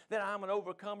me that I'm an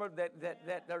overcomer, that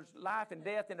there's life and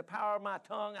death in the power of my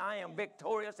tongue. I am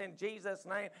victorious in Jesus'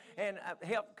 name. And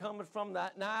help comes from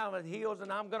the Nile and the hills,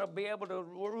 and I'm going to be able to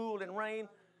rule and reign.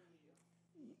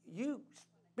 You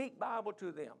speak Bible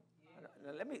to them.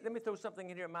 Now, let me throw something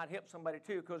in here that might help somebody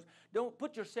too, because don't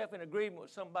put yourself in agreement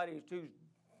with somebody who's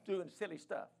doing silly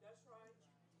stuff. That's right.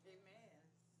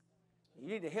 Amen.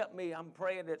 You need to help me. I'm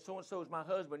praying that so-and-so is my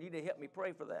husband. You need to help me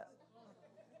pray for that.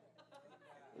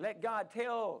 Let God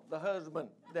tell the husband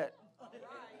that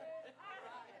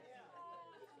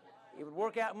it would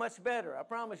work out much better, I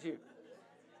promise you.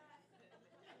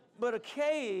 But a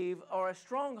cave or a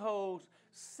stronghold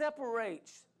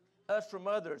separates us from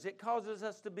others. It causes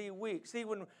us to be weak. See,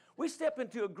 when we step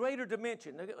into a greater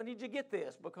dimension, I need you to get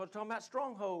this, because talking about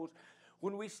strongholds,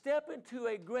 when we step into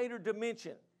a greater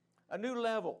dimension, a new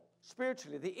level,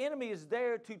 spiritually, the enemy is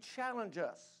there to challenge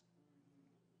us.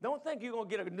 Don't think you're going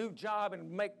to get a new job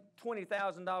and make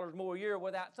 $20,000 more a year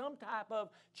without some type of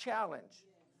challenge.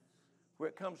 Where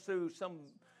it comes through some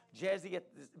jazzy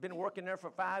that's been working there for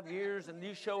 5 years, and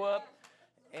you show up,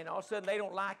 and all of a sudden they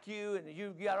don't like you, and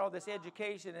you got all this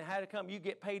education, and how to come you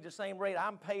get paid the same rate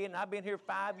I'm paying. I've been here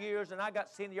 5 years, and I got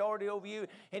seniority over you,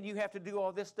 and you have to do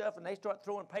all this stuff, and they start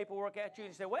throwing paperwork at you,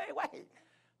 and you say, wait,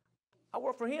 I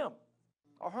work for him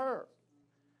or her.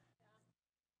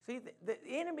 See, the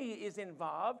enemy is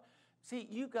involved. See,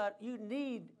 you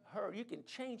need her. You can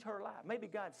change her life. Maybe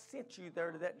God sent you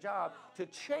there to that job to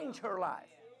change her life.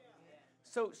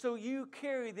 So you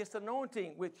carry this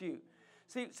anointing with you.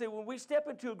 See, when we step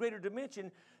into a greater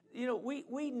dimension,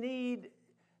 we need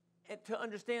to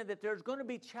understand that there's going to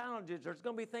be challenges. There's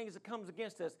going to be things that comes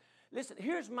against us. Listen,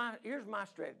 here's my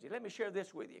strategy. Let me share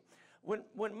this with you.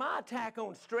 When my attack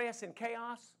on stress and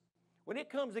chaos, when it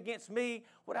comes against me,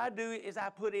 what I do is I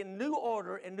put in new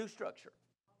order and new structure.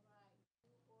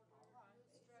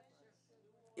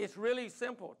 It's really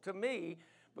simple to me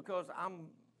because I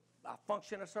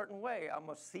function a certain way. I'm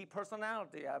a C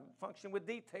personality. I function with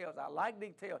details. I like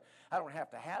details. I don't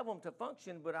have to have them to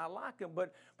function, but I like them.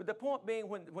 But the point being,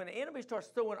 when the enemy starts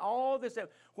throwing all this out,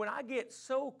 when I get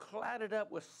so clouded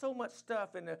up with so much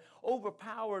stuff and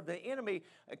overpower the enemy,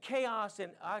 chaos,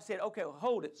 and I said, okay,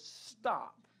 hold it,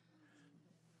 stop.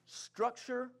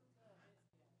 Structure,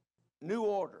 new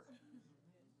order.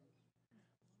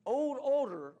 Old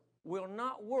order will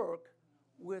not work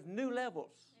with new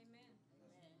levels.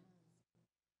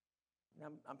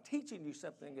 Amen. I'm teaching you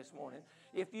something this morning.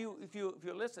 If you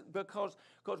listen, because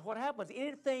what happens,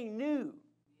 anything new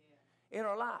in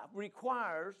our life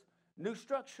requires new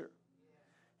structure.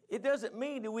 It doesn't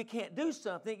mean that we can't do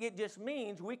something. It just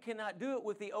means we cannot do it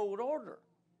with the old order.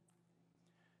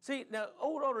 See, now,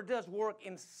 old order does work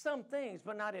in some things,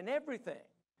 but not in everything.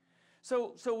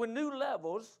 So when new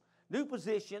levels, new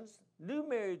positions, new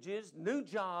marriages, new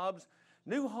jobs,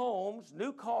 new homes,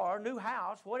 new car, new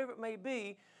house, whatever it may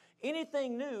be,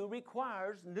 anything new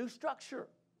requires new structure.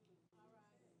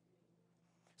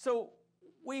 So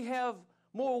we have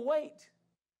more weight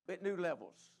at new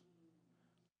levels.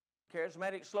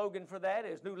 Charismatic slogan for that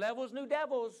is new levels, new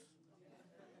devils.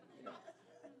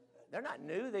 They're not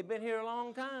new. They've been here a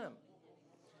long time.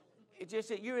 It's just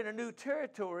that you're in a new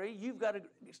territory. You've got to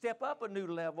step up a new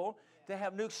level to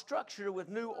have new structure with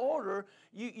new order.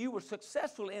 You were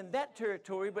successful in that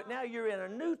territory, but now you're in a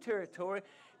new territory.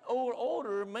 Old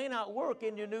order may not work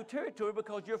in your new territory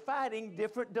because you're fighting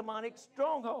different demonic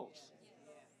strongholds.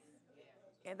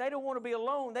 And they don't want to be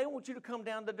alone. They want you to come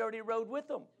down the dirty road with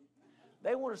them.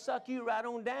 They want to suck you right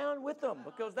on down with them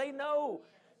because they know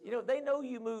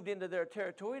you moved into their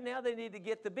territory. Now they need to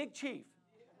get the big chief.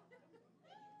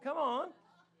 Come on.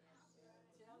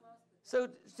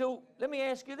 So let me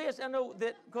ask you this. I know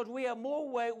that because we have more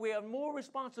weight, we have more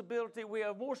responsibility, we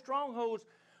have more strongholds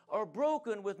are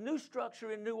broken with new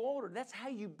structure and new order. That's how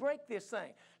you break this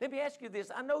thing. Let me ask you this.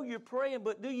 I know you're praying,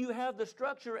 but do you have the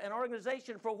structure and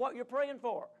organization for what you're praying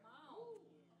for?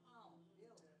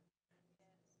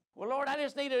 Well, Lord, I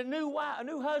just need a new wife, a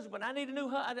new husband. I need a new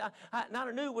husband. Not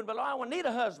a new one, but Lord, I need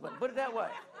a husband. Put it that way.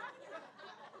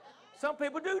 Some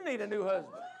people do need a new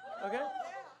husband. Okay?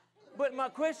 But my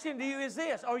question to you is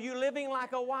this. Are you living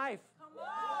like a wife?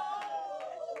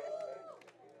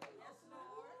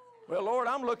 Well, Lord,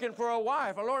 I'm looking for a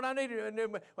wife. Well, Lord, I need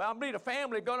a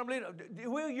family. God,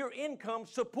 will your income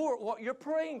support what you're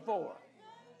praying for?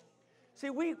 See,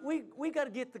 we got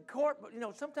to get the cart,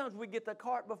 sometimes we get the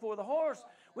cart before the horse.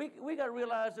 We got to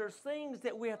realize there's things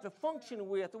that we have to function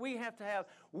with. We have to have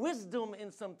wisdom in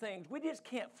some things. We just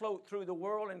can't float through the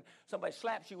world and somebody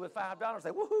slaps you with $5 and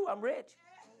say, woohoo, I'm rich.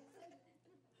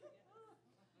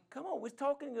 Come on, we're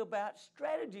talking about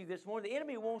strategy this morning. The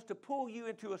enemy wants to pull you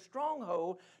into a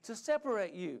stronghold to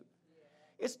separate you.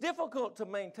 It's difficult to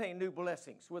maintain new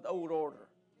blessings with old order.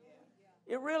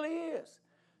 It really is.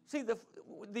 See,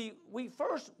 we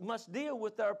first must deal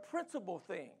with our principal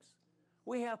things.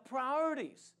 We have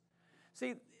priorities.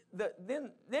 See,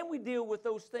 then we deal with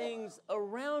those things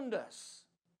around us.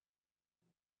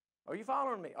 Are you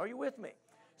following me? Are you with me?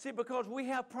 See, because we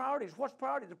have priorities. What's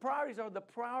priorities? The priorities are the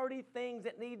priority things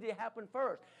that need to happen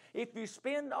first. If you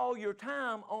spend all your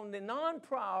time on the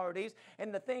non-priorities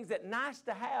and the things that nice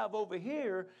to have over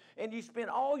here, and you spend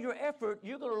all your effort,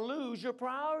 you're going to lose your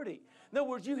priority. In other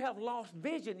words, you have lost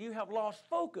vision. You have lost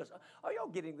focus. Are y'all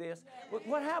getting this?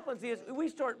 What happens is we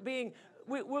start being,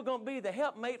 we're going to be the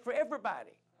helpmate for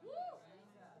everybody.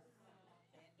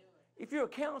 If you're a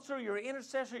counselor, you're an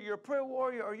intercessor, you're a prayer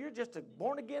warrior, or you're just a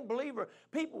born-again believer,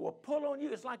 people will pull on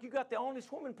you. It's like you got the only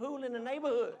swimming pool in the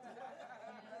neighborhood.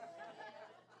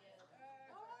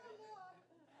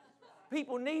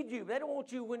 People need you. They don't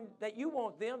want you when that you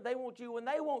want them. They want you when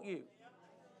they want you.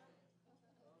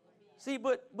 See,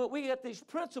 but we got these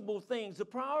principal things, the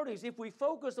priorities. If we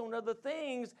focus on other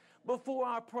things before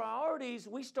our priorities,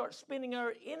 we start spending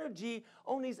our energy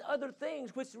on these other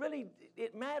things, which really,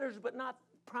 it matters, but not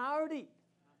priority.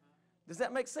 Does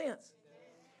that make sense?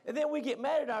 And then we get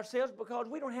mad at ourselves because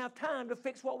we don't have time to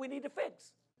fix what we need to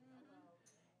fix.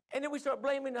 And then we start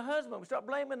blaming the husband. We start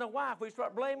blaming the wife. We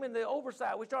start blaming the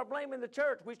oversight. We start blaming the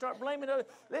church. We start blaming others.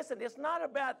 Listen, it's not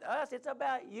about us. It's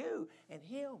about you and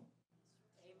him. Amen.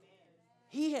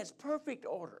 He has perfect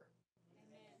order.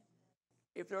 Amen.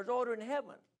 If there's order in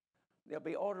heaven, there'll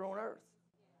be order on earth.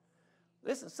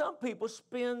 Listen, some people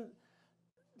spend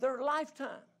their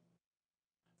lifetime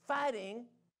fighting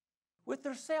with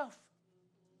themselves.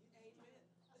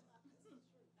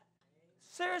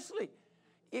 Seriously,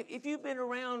 if you've been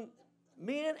around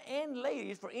men and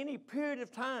ladies for any period of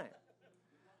time,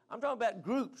 I'm talking about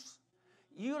groups,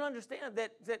 you'll understand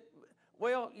that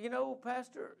well, you know,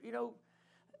 Pastor, you know,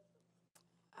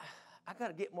 I got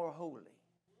to get more holy.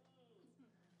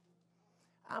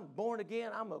 I'm born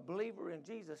again. I'm a believer in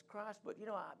Jesus Christ, but you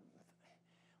know,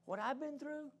 what I've been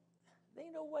through, there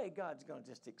ain't no way God's going to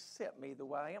just accept me the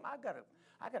way I am. I got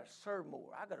to serve more.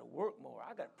 I got to work more.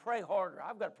 I got to pray harder.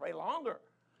 I've got to pray longer.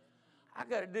 I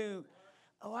got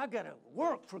to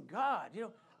work for God. You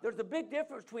know, there's a big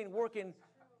difference between working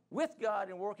with God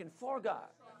and working for God.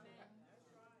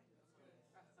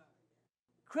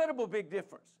 Incredible big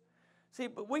difference. See,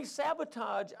 but we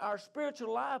sabotage our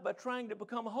spiritual life by trying to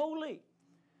become holy.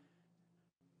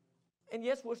 And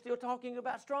yes, we're still talking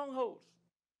about strongholds.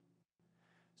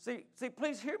 See,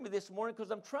 please hear me this morning, because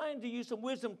I'm trying to use some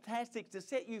wisdom tactics to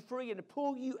set you free and to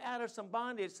pull you out of some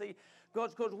bondage. See,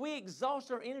 because we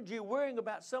exhaust our energy worrying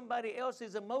about somebody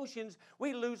else's emotions,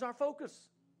 we lose our focus.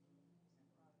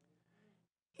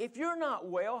 If you're not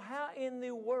well, how in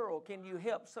the world can you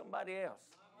help somebody else?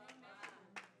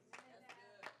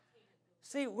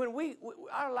 See, when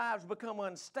our lives become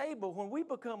unstable, when we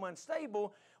become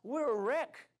unstable, we're a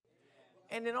wreck.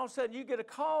 And then all of a sudden you get a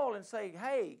call and say,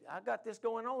 hey, I got this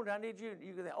going on. I need you.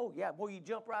 You go, oh, yeah, boy, you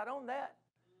jump right on that.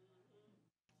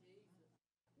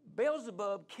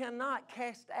 Beelzebub cannot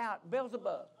cast out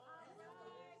Beelzebub.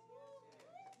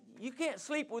 You can't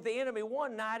sleep with the enemy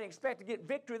one night and expect to get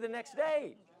victory the next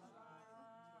day.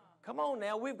 Come on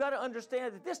now, we've got to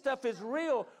understand that this stuff is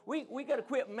real. We got to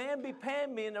quit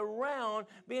mamby-pambying around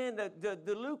being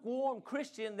the lukewarm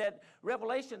Christian that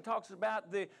Revelation talks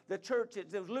about, the church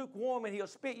that's lukewarm and he'll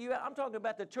spit you out. I'm talking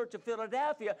about the church of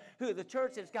Philadelphia, who the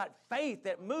church that's got faith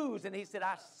that moves. And he said,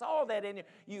 I saw that in you.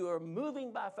 You are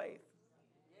moving by faith.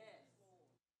 Yes.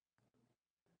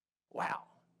 Wow.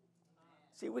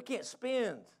 See, we can't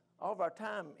spend all of our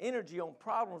time, energy on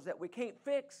problems that we can't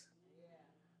fix.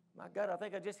 My God, I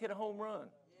think I just hit a home run.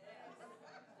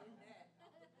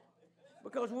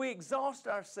 Because we exhaust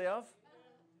ourselves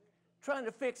trying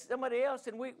to fix somebody else,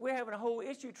 and we're having a whole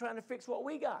issue trying to fix what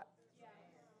we got.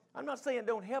 I'm not saying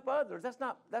don't help others. That's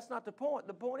not the point.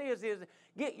 The point is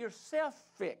get yourself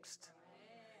fixed.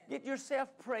 Get yourself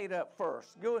prayed up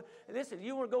first. Go, listen,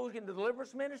 you want to go into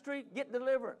deliverance ministry? Get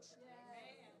deliverance.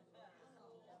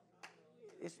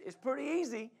 It's pretty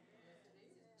easy.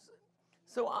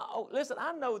 So, listen,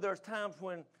 I know there's times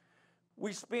when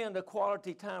we spend a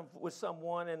quality time with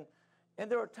someone,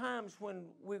 and there are times when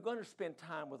we're going to spend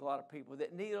time with a lot of people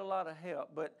that need a lot of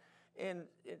help. And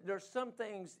there's some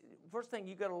things, first thing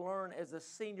you got to learn as a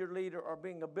senior leader or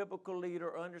being a biblical leader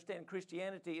or understanding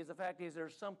Christianity is the fact is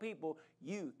there's some people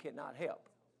you cannot help.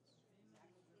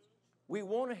 We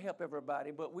want to help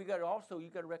everybody, but you got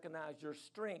to recognize your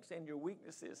strengths and your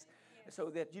weaknesses,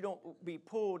 so that you don't be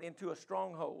pulled into a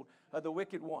stronghold of the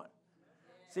wicked one.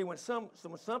 See, when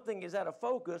something is out of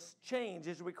focus, change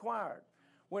is required.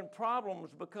 When problems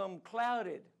become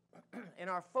clouded and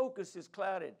our focus is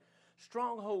clouded,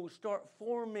 strongholds start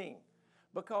forming.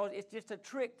 because it's just a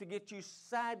trick to get you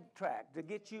sidetracked, to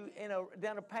get you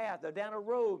down a path or down a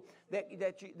road that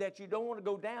you don't want to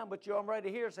go down, but you're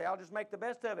already here. Say, I'll just make the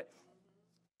best of it.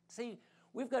 See,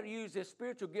 we've got to use this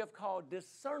spiritual gift called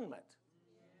discernment.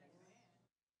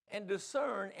 And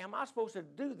discern, am I supposed to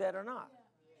do that or not?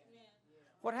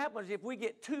 What happens if we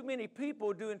get too many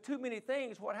people doing too many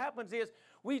things? What happens is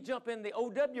we jump in the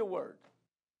OW word.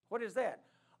 What is that?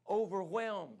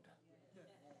 Overwhelmed.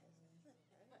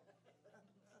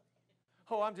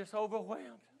 Oh, I'm just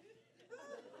overwhelmed.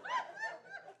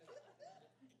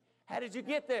 How did you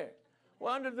get there?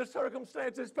 Well, under the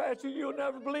circumstances, Pastor, you'll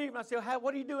never believe. And I said,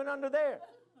 what are you doing under there?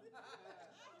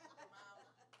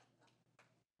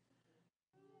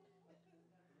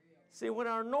 See, when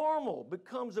our normal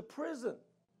becomes a prison,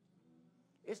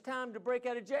 it's time to break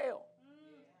out of jail.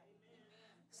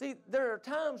 See, there are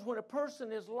times when a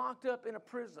person is locked up in a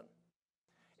prison,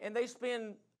 and they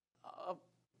spend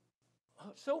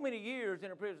so many years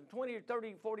in a prison, 20 or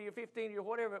 30, 40 or 15 or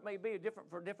whatever it may be, different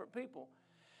for different people.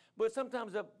 But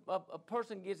sometimes a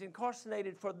person gets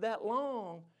incarcerated for that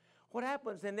long. What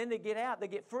happens? And then they get out, they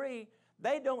get free.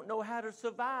 They don't know how to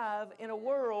survive in a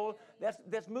world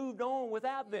that's moved on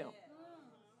without them.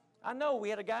 I know we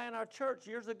had a guy in our church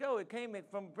years ago who came in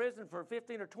from prison for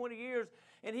 15 or 20 years,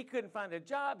 and he couldn't find a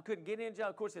job, couldn't get in a job.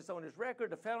 Of course, it's on his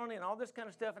record, a felony, and all this kind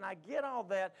of stuff, and I get all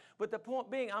that. But the point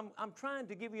being, I'm trying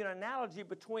to give you an analogy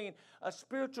between a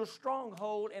spiritual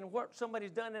stronghold and what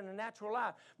somebody's done in a natural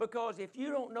life. Because if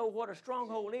you don't know what a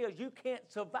stronghold is, you can't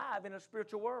survive in a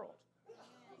spiritual world.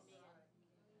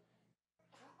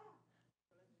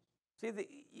 See,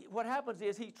 what happens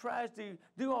is he tries to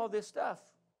do all this stuff.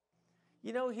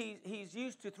 You know, he's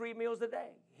used to 3 meals a day.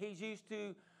 He's used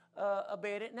to a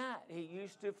bed at night. He's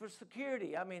used to for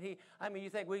security. I mean, you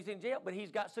think, well, he's in jail, but he's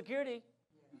got security.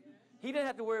 He doesn't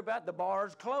have to worry about the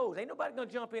bars closed. Ain't nobody going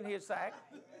to jump in his sack.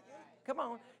 Come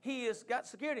on. He has got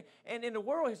security. And in the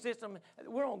world system,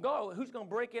 we're on guard. Who's going to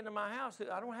break into my house?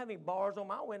 I don't have any bars on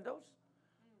my windows.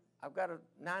 I've got a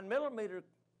 9mm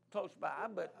close by,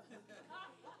 but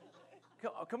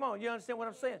come on, you understand what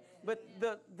I'm saying? But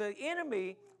the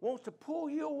enemy wants to pull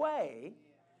you away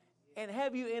and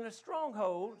have you in a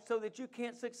stronghold so that you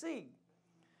can't succeed.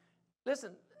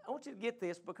 Listen, I want you to get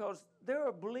this, because there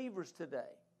are believers today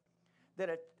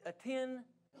that attend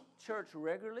church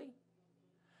regularly.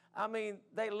 I mean,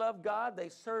 they love God, they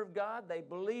serve God, they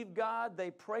believe God, they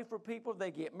pray for people,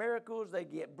 they get miracles, they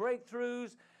get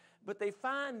breakthroughs, but they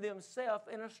find themselves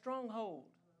in a stronghold.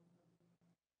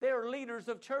 There are leaders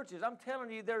of churches. I'm telling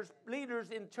you, there's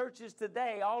leaders in churches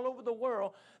today all over the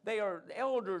world. They are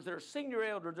elders, they're senior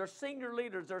leaders,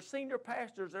 they're senior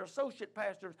pastors, they're associate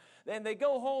pastors. And they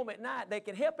go home at night. They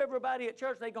can help everybody at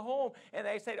church. They go home and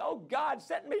they say, oh, God,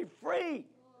 set me free.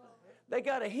 They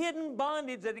got a hidden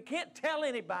bondage that they can't tell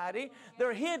anybody.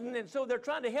 They're hidden, and so they're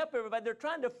trying to help everybody. They're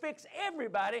trying to fix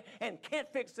everybody and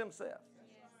can't fix themselves.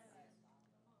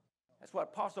 That's what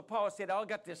Apostle Paul said. I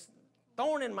got this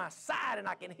thorn in my side, and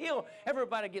I can heal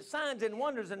everybody, get signs and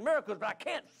wonders and miracles, but I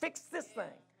can't fix this thing.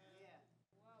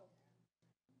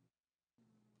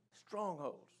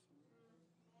 Strongholds.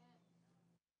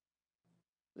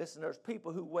 Listen, there's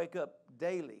people who wake up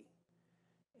daily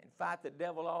and fight the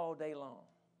devil all day long.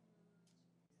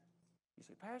 You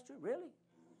say, Pastor, really?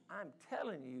 I'm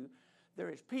telling you, there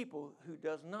is people who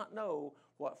does not know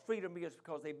what freedom is,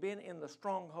 because they've been in the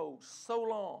stronghold so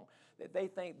long that they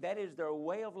think that is their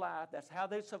way of life. That's how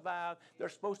they survive. They're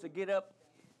supposed to get up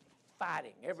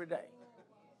fighting every day.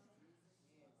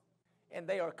 And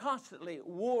they are constantly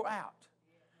wore out.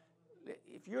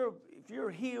 If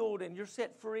you're healed and you're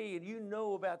set free and you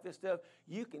know about this stuff,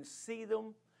 you can see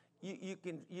them. You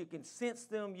can sense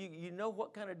them. You know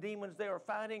what kind of demons they are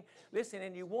fighting. Listen,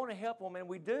 and you want to help them, and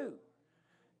we do.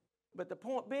 But the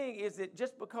point being is that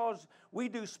just because we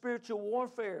do spiritual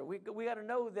warfare, we got to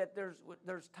know that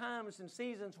there's times and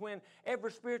seasons when every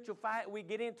spiritual fight we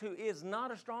get into is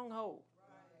not a stronghold.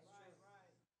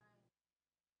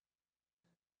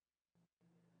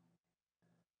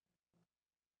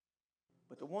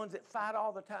 But the ones that fight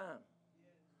all the time,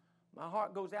 my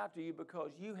heart goes out to you,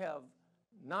 because you have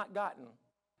not gotten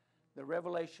the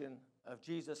revelation of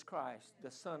Jesus Christ,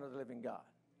 the Son of the living God.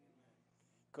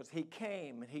 Because he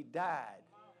came and he died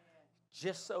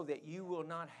just so that you will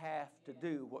not have to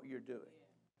do what you're doing.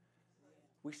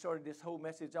 We started this whole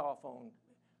message off on,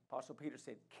 Apostle Peter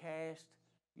said, cast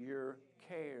your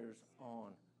cares on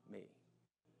me.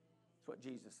 That's what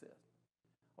Jesus said.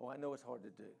 Oh, I know it's hard to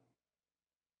do.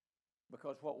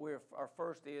 Because our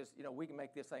first is, we can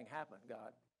make this thing happen,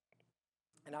 God.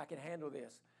 And I can handle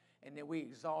this. And then we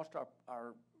exhaust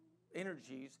our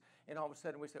energies, and all of a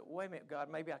sudden we said, wait a minute, God,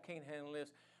 maybe I can't handle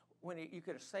this. When you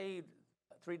could have saved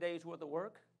 3 days worth of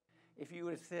work, if you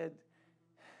would have said,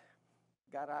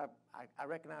 God, I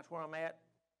recognize where I'm at,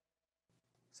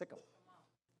 sick them.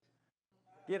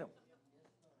 Get them.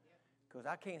 Because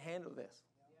I can't handle this.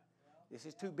 This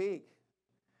is too big.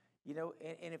 You know,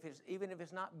 and even if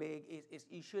it's not big,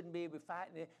 you shouldn't be able to fight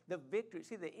it. The victory,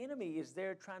 see, the enemy is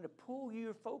there trying to pull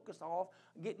your focus off,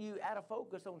 get you out of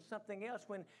focus on something else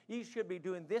when you should be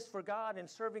doing this for God and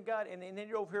serving God, and then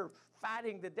you're over here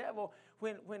fighting the devil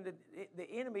when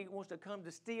the enemy wants to come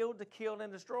to steal, to kill,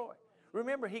 and destroy.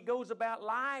 Remember, he goes about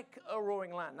like a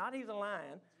roaring lion. Not he's a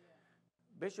lion.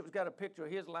 Bishop's got a picture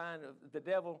of his lion, of the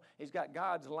devil. He's got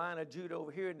God's lion of Judah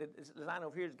over here, and the lion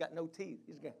over here has got no teeth.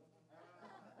 He's got...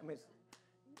 I mean,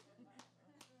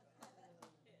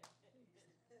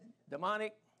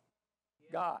 demonic,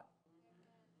 God,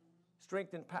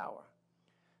 strength and power.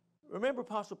 Remember,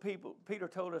 Apostle Peter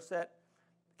told us that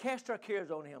cast our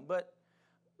cares on him, but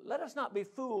let us not be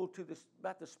fooled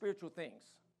about the spiritual things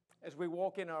as we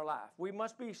walk in our life. We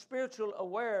must be spiritual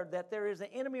aware that there is an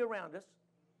enemy around us,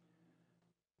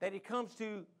 that he comes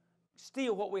to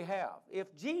steal what we have.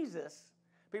 If Jesus,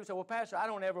 people say, well, Pastor, I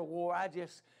don't ever war. I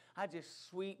just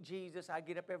sweet Jesus. I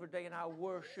get up every day and I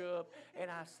worship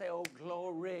and I say, oh,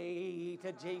 glory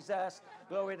to Jesus.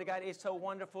 Glory to God. It's so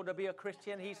wonderful to be a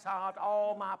Christian. He solved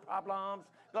all my problems.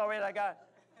 Glory to God.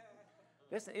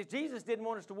 Listen, if Jesus didn't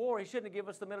want us to war, he shouldn't have given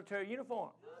us the military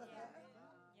uniform.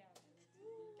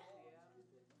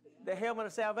 The helmet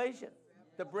of salvation.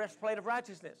 The breastplate of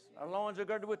righteousness. Our loins are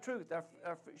girded with truth.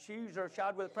 Our shoes are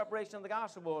shod with the preparation of the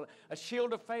gospel. A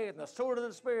shield of faith and the sword of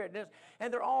the Spirit.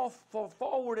 And they're all for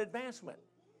forward advancement.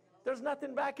 There's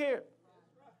nothing back here.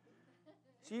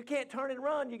 So you can't turn and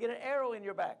run. You get an arrow in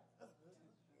your back.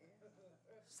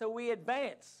 So we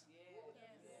advance.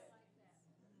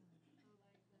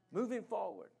 Moving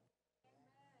forward.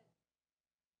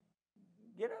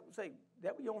 Get up and say,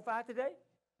 Devil, you want to fight today?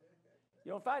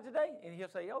 You want to fight today? And he'll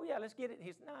say, oh, yeah, let's get it. And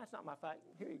he says, no, it's not my fight.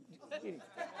 Here, get it.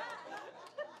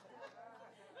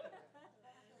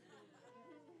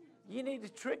 You need to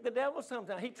trick the devil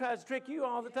sometimes. He tries to trick you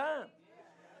all the time.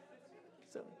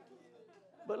 So,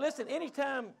 but listen,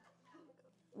 anytime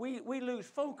we lose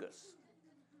focus,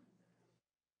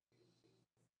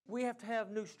 we have to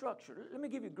have new structure. Let me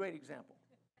give you a great example.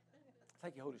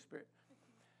 Thank you, Holy Spirit.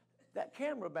 That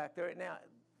camera back there, now,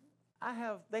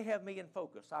 they have me in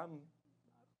focus. I'm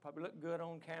probably look good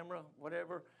on camera,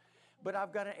 whatever. But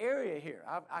I've got an area here.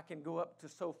 I can go up to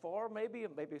so far, maybe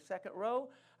a second row.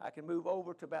 I can move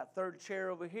over to about third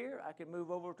chair over here. I can move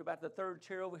over to about the third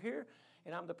chair over here.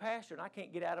 And I'm the pastor, and I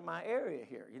can't get out of my area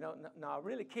here. You know, no, I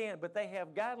really can, but they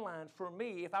have guidelines for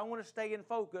me. If I want to stay in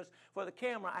focus for the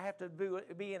camera, I have to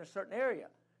be in a certain area.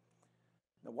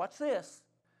 Now, watch this,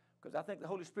 because I think the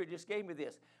Holy Spirit just gave me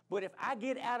this. But if I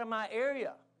get out of my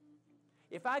area,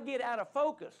 if I get out of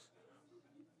focus,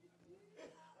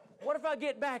 what if I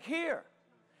get back here?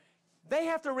 They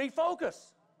have to refocus.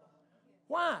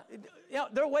 Why? You know,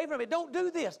 they're away from it. Don't do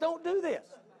this. Don't do this.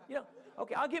 You know,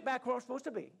 okay, I'll get back where I'm supposed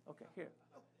to be. Okay, here.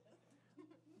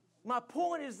 My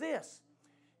point is this.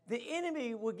 The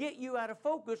enemy will get you out of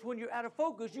focus. When you're out of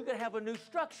focus, you're going to have a new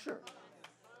structure.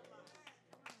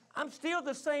 I'm still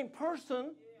the same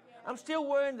person. I'm still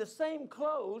wearing the same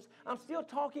clothes. I'm still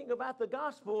talking about the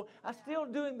gospel. I'm still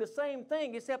doing the same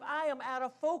thing, except I am out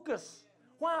of focus.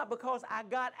 Why? Because I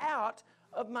got out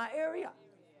of my area.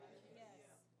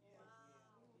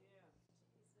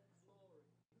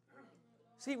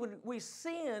 See, when we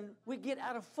sin, we get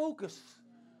out of focus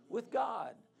with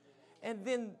God. And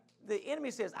then the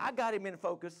enemy says, I got him in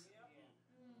focus.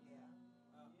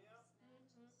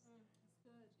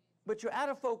 But you're out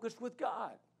of focus with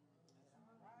God.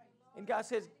 And God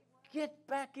says, get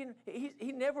back in.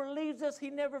 He never leaves us. He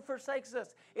never forsakes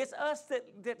us. It's us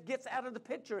that gets out of the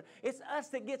picture. It's us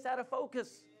that gets out of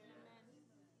focus.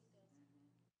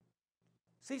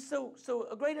 See, so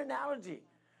a great analogy.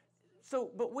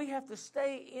 But we have to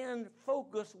stay in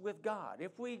focus with God.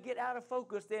 If we get out of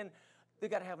focus, then they've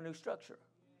got to have a new structure.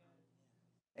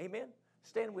 Amen?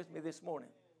 Stand with me this morning.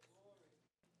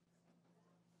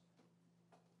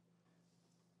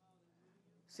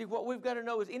 See, what we've got to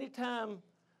know is anytime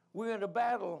we're in a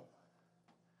battle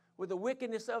with the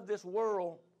wickedness of this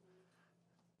world,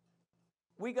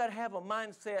 we got to have a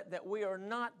mindset that we are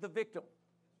not the victim.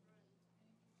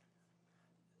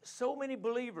 So many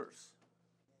believers,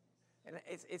 and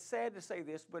it's sad to say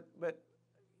this, but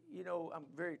you know, I'm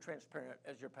very transparent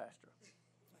as your pastor.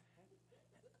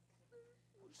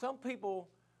 Some people,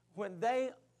 when they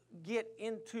get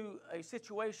into a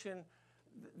situation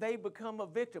they become a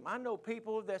victim. I know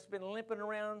people that's been limping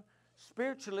around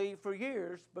spiritually for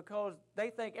years because they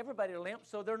think everybody limps,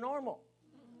 so they're normal.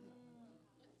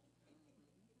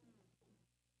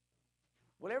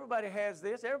 Well, everybody has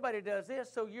this, everybody does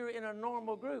this, so you're in a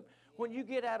normal group. When you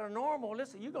get out of normal,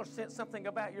 listen, you're going to sense something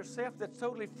about yourself that's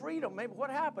totally freedom. Maybe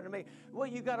what happened to me? Well,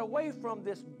 you got away from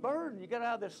this burden. You got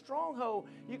out of this stronghold.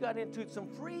 You got into some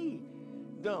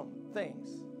freedom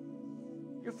things.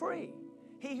 You're free.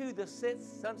 He who the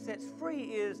sun sets free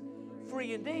is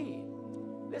free indeed.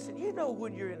 Listen, you know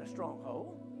when you're in a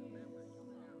stronghold.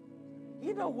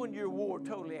 You know when you're wore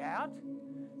totally out.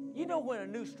 You know when a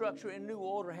new structure and new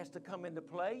order has to come into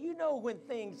play. You know when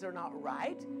things are not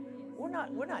right. We're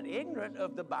not ignorant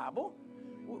of the Bible,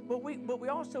 but we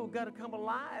also got to come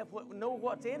alive, know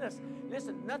what's in us.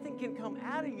 Listen, nothing can come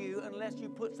out of you unless you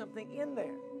put something in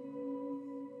there.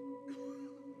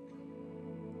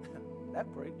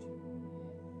 That preach.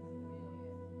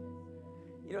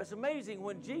 You know, it's amazing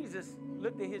when Jesus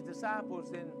looked at his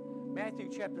disciples in Matthew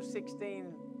chapter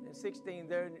 16 and 16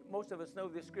 there, and most of us know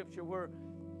this scripture where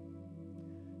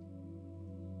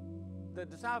the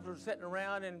disciples were sitting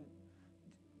around and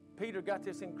Peter got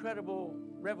this incredible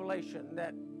revelation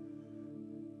that,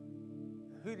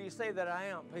 who do you say that I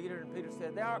am, Peter? And Peter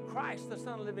said, thou art Christ, the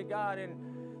Son of the living God.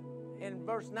 And in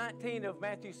verse 19 of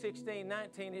Matthew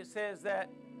 16:19, it says that,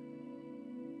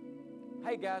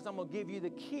 hey guys, I'm going to give you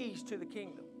the keys to the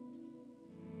kingdom.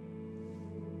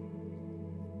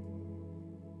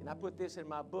 And I put this in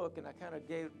my book, and I kind of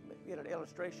gave an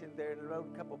illustration there and wrote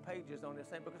a couple of pages on this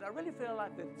thing because I really feel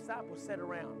like the disciples sat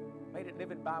around, made it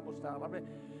Living Bible style. I mean,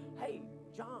 hey,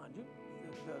 John,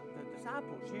 the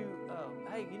disciples,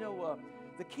 hey, you know,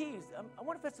 the keys. I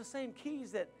wonder if that's the same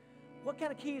keys that, what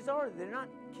kind of keys are they? They're not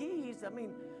keys. I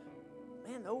mean,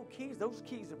 man, the old keys, those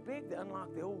keys are big. They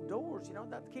unlock the old doors, you know,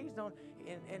 not the keys don't.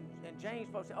 And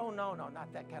James folks say, oh, no,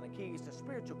 not that kind of key. It's a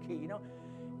spiritual key, you know.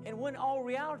 And when all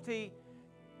reality,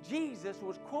 Jesus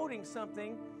was quoting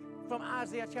something from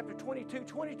Isaiah chapter 22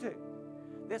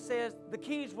 that says the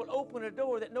keys will open a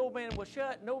door that no man will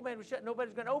shut,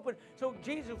 nobody's going to open. So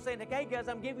Jesus was saying, hey guys,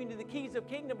 I'm giving you the keys of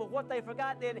kingdom, but what they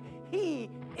forgot that he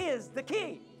is the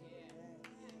key.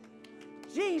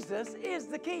 Jesus is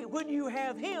the key. When you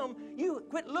have him, you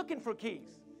quit looking for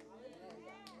keys.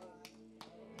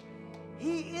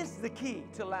 He is the key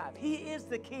to life. He is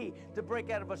the key to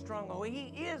break out of a stronghold. He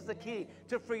is the key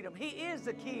to freedom. He is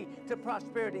the key to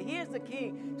prosperity. He is the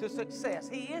key to success.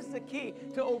 He is the key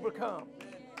to overcome.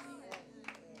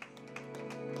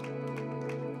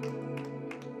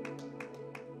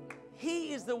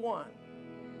 He is the one.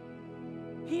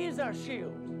 He is our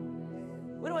shield.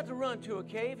 We don't have to run to a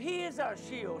cave. He is our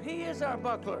shield. He is our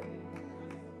buckler.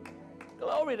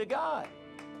 Glory to God.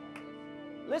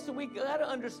 Listen, we got to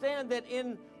understand that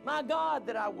in my God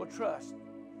that I will trust.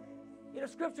 You know,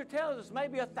 Scripture tells us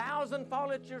maybe 1,000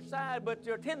 fall at your side, but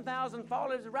your 10,000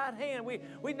 fall at his right hand.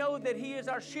 We know that he is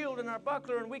our shield and our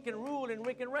buckler, and we can rule and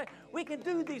we can reign. We can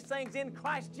do these things in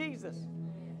Christ Jesus.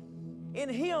 In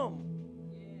him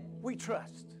we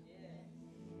trust.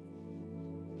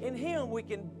 In him we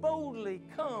can boldly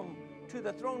come to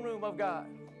the throne room of God.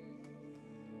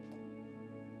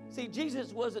 See,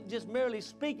 Jesus wasn't just merely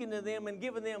speaking to them and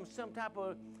giving them some type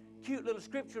of cute little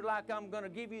scripture like, I'm going to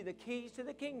give you the keys to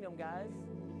the kingdom, guys.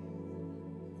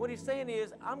 What he's saying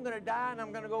is, I'm going to die and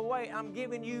I'm going to go away. I'm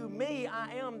giving you me.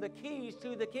 I am the keys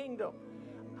to the kingdom.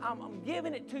 I'm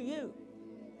giving it to you.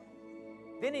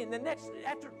 Then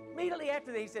immediately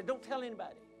after that, he said, don't tell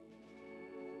anybody.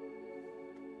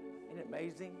 Isn't it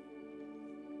amazing?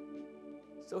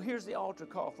 So here's the altar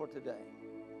call for today.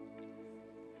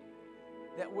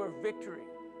 That we're victory.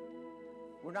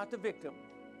 We're not the victim.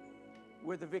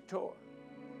 We're the victor.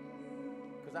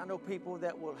 Because I know people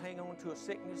that will hang on to a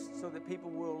sickness so that people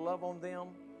will love on them,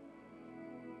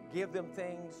 give them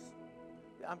things.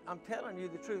 I'm telling you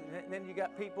the truth. And then you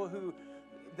got people who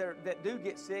that do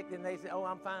get sick and they say, oh,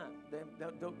 I'm fine.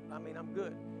 I'm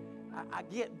good. I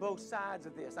get both sides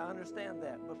of this. I understand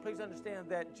that. But please understand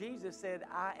that Jesus said,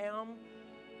 I am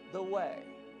the way,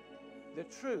 the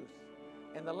truth,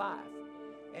 and the life.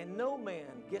 And no man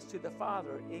gets to the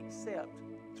Father except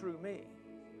through me.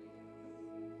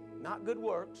 Not good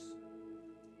works.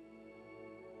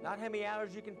 Not how many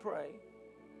hours you can pray.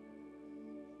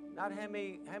 Not how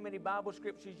many Bible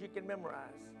scriptures you can memorize.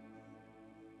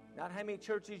 Not how many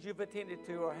churches you've attended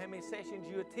to or how many sessions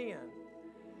you attend.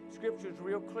 Scripture's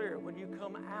real clear. When you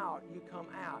come out, you come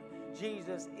out.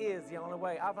 Jesus is the only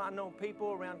way. I've known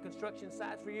people around construction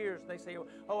sites for years, and they say,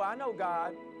 oh, I know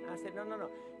God. And I said, no.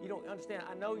 You don't understand.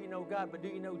 I know you know God, but do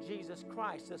you know Jesus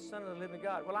Christ, the Son of the living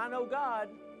God? Well, I know God.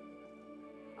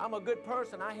 I'm a good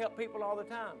person. I help people all the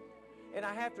time. And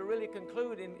I have to really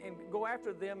conclude and go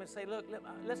after them and say, look,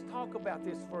 let's talk about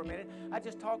this for a minute. I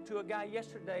just talked to a guy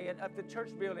yesterday at the church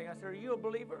building. I said, are you a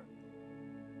believer?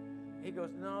 He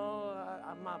goes, no,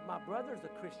 my brother's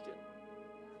a Christian.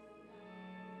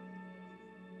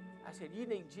 I said, you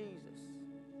need Jesus.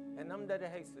 En nombre de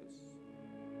Jesus.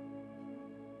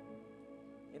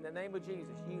 In the name of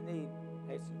Jesus, you need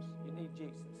Jesus. You need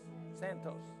Jesus.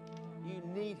 Santos, you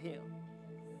need him.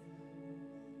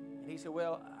 And he said,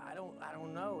 well, I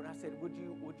don't know. And I said, would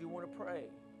you want to pray?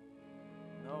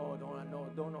 No,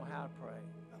 don't know how to pray.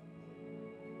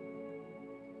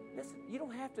 Listen, you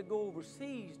don't have to go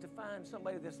overseas to find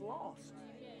somebody that's lost.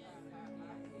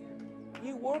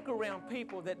 You work around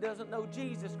people that doesn't know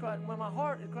Jesus Christ. When my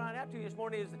heart is crying out to you this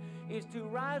morning is to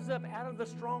rise up out of the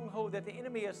stronghold that the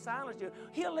enemy has silenced you.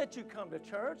 He'll let you come to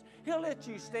church. He'll let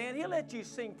you stand. He'll let you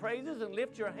sing praises and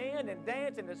lift your hand and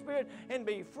dance in the Spirit and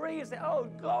be free and say, oh,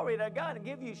 glory to God, and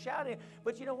give you shouting.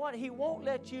 But you know what? He won't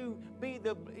let you be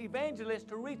the evangelist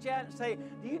to reach out and say,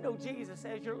 do you know Jesus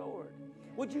as your Lord?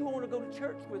 Would you want to go to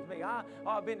church with me?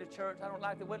 I've been to church. I don't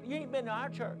like it. Well, you ain't been to our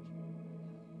church.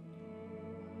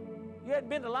 You hadn't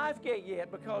been to Lifegate yet,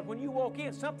 because when you walk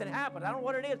in, something happened. I don't know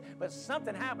what it is, but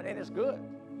something happened, and it's good.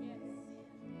 Yes.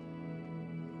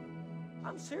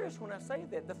 I'm serious when I say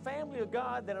that. The family of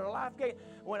God that are Lifegate,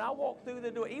 when I walk through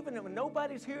the door, even if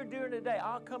nobody's here during the day,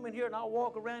 I'll come in here and I'll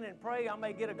walk around and pray. I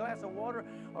may get a glass of water,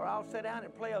 or I'll sit down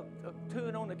and play a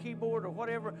tune on the keyboard or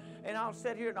whatever, and I'll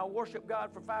sit here and I'll worship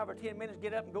God for 5 or 10 minutes,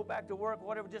 get up and go back to work or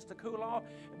whatever, just to cool off.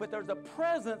 But there's a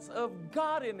presence of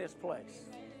God in this place.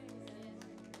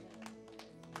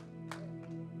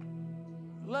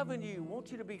 Loving you,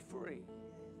 want you to be free.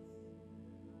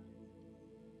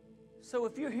 So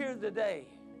if you're here today,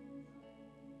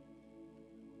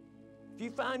 if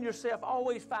you find yourself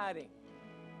always fighting,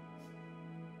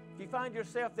 if you find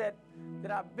yourself that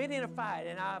I've been in a fight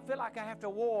and I feel like I have to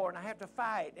war and I have to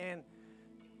fight, and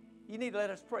you need to let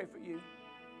us pray for you.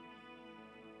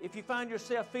 If you find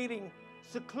yourself feeling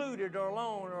secluded or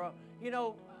alone, or, you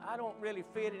know, I don't really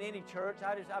fit in any church.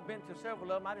 I've been to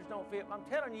several of them. I just don't fit. I'm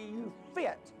telling you, you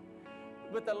fit.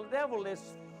 But the devil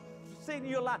is seeing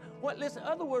your life. What? Listen, in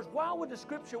other words, why would the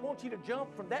Scripture want you to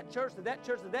jump from that church to that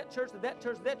church to that church to that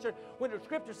church to that church when the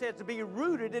Scripture says to be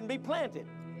rooted and be planted?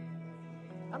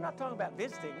 I'm not talking about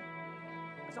visiting.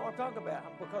 That's not what I'm talking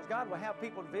about. Because God will have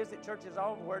people to visit churches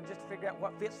all over the world just to figure out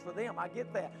what fits for them. I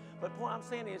get that. But what I'm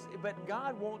saying is, but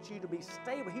God wants you to be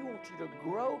stable. He wants you to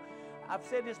grow. I've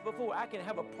said this before. I can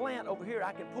have a plant over here.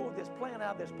 I can pull this plant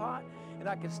out of this pot, and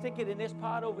I can stick it in this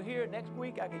pot over here. Next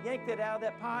week, I can yank that out of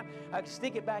that pot. I can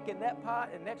stick it back in that pot,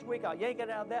 and next week, I'll yank it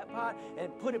out of that pot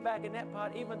and put it back in that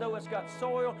pot. Even though it's got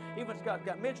soil, even if it's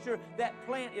got mixture, that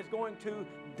plant is going to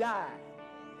die.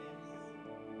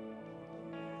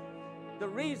 The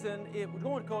reason it's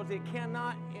going, because it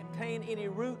cannot attain any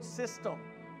root system.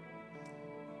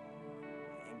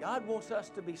 And God wants us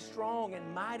to be strong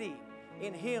and mighty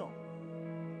in Him.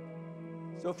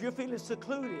 So if you're feeling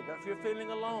secluded, or if you're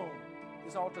feeling alone,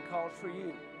 this altar calls for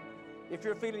you. If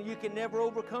you're feeling you can never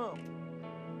overcome,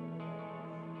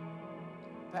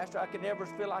 Pastor, I can never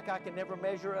feel like I can never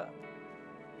measure up,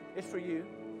 it's for you.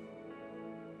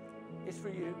 It's for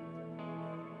you.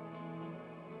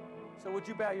 So would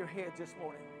you bow your heads this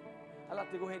morning? I'd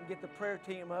like to go ahead and get the prayer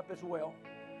team up as well.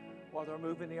 While they're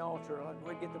moving the altar, I'd like to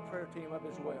go ahead and get the prayer team up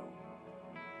as well.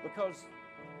 Because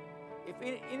if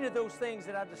any of those things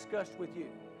that I discussed with you,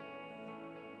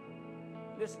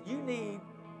 listen, you need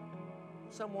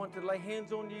someone to lay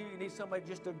hands on you. You need somebody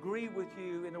just to agree with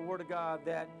you in the Word of God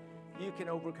that you can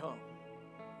overcome.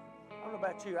 I don't know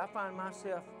about you. I find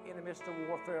myself in the midst of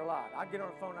warfare a lot. I get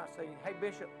on the phone and I say, hey,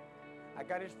 Bishop, I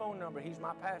got his phone number. He's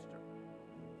my pastor.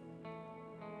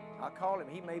 I'll call him.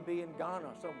 He may be in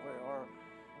Ghana somewhere, or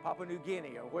Papua New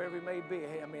Guinea, or wherever he may be.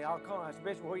 Hey, I'll call him. I said,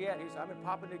 Bishop, where you at? He said, I'm in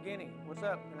Papua New Guinea. What's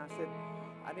up? And I said,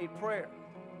 I need prayer.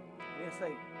 And he'll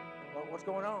say, well, what's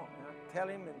going on? And I tell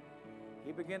him, and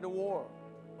he began to war.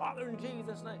 Father, in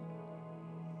Jesus' name.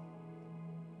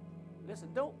 Listen,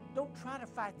 don't try to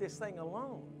fight this thing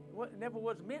alone. It never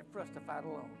was meant for us to fight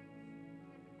alone.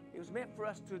 It was meant for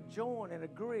us to join and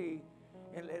agree.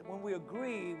 And when we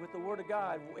agree with the Word of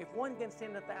God, if one can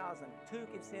send 1,000, two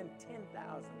can send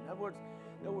 10,000. In other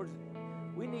words,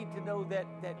 we need to know that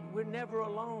we're never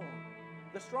alone.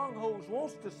 The strongholds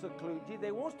wants to seclude you.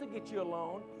 They wants to get you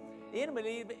alone. The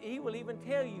enemy, he will even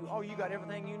tell you, oh, you got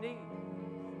everything you need.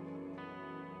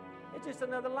 It's just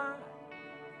another lie.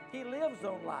 He lives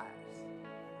on lies.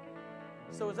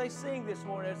 So as they sing this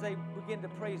morning, as they begin to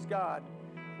praise God,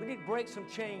 we need to break some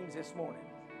chains this morning.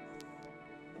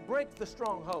 Break the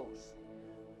strongholds.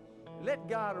 Let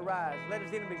God arise. Let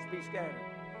his enemies be scattered.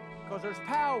 Because there's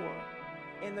power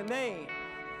in the name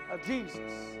of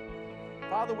Jesus.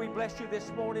 Father, we bless you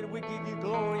this morning. We give you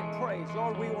glory and praise.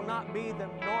 Lord, we will not be the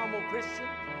normal Christian.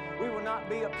 We will not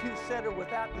be a pew setter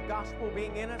without the gospel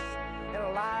being in us and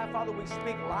alive. Father, we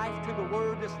speak life to the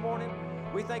word this morning.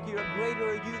 We thank you,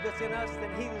 greater are you that's in us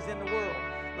than he is in the world.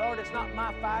 Lord, it's not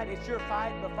my fight, it's your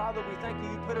fight. But Father, we thank you,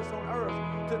 you put us on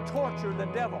earth to torture the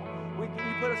devil. You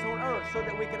put us on earth so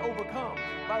that we can overcome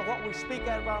by what we speak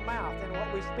out of our mouth and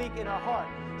what we speak in our heart.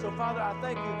 So Father, I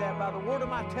thank you that by the word of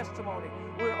my testimony,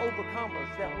 we're overcomers,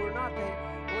 that we're not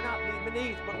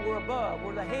beneath, but we're above.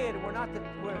 We're the head, and we're not the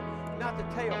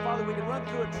tail. Father, we can run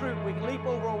through a troop, we can leap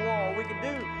over a wall, we can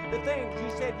do the things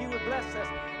you said you would bless us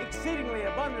exceedingly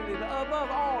abundantly, above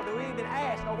all that we even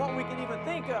ask or what we can even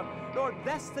think of. Lord,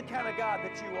 that's the kind of God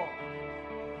that you are.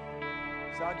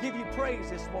 So I give you praise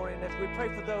this morning as we pray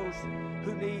for those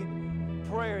who need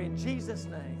prayer in Jesus'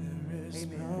 name.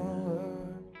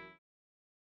 Amen.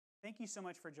 Thank you so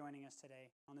much for joining us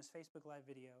today on this Facebook Live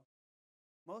video.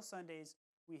 Most Sundays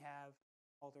we have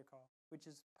altar call, which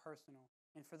is personal.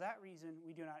 And for that reason,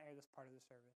 we do not air this part of the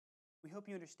service. We hope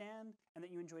you understand and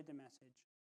that you enjoyed the message.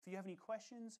 If you have any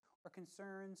questions or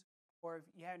concerns, or if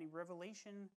you have any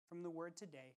revelation from the Word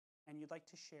today and you'd like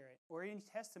to share it, or any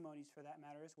testimonies for that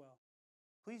matter as well,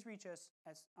 please reach us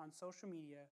on social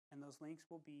media, and those links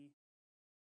will be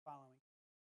following.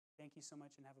 Thank you so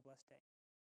much and have a blessed day.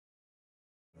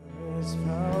 There is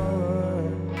power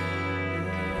in the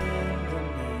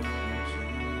name of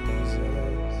Jesus.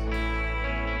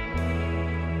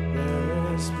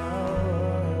 There is power.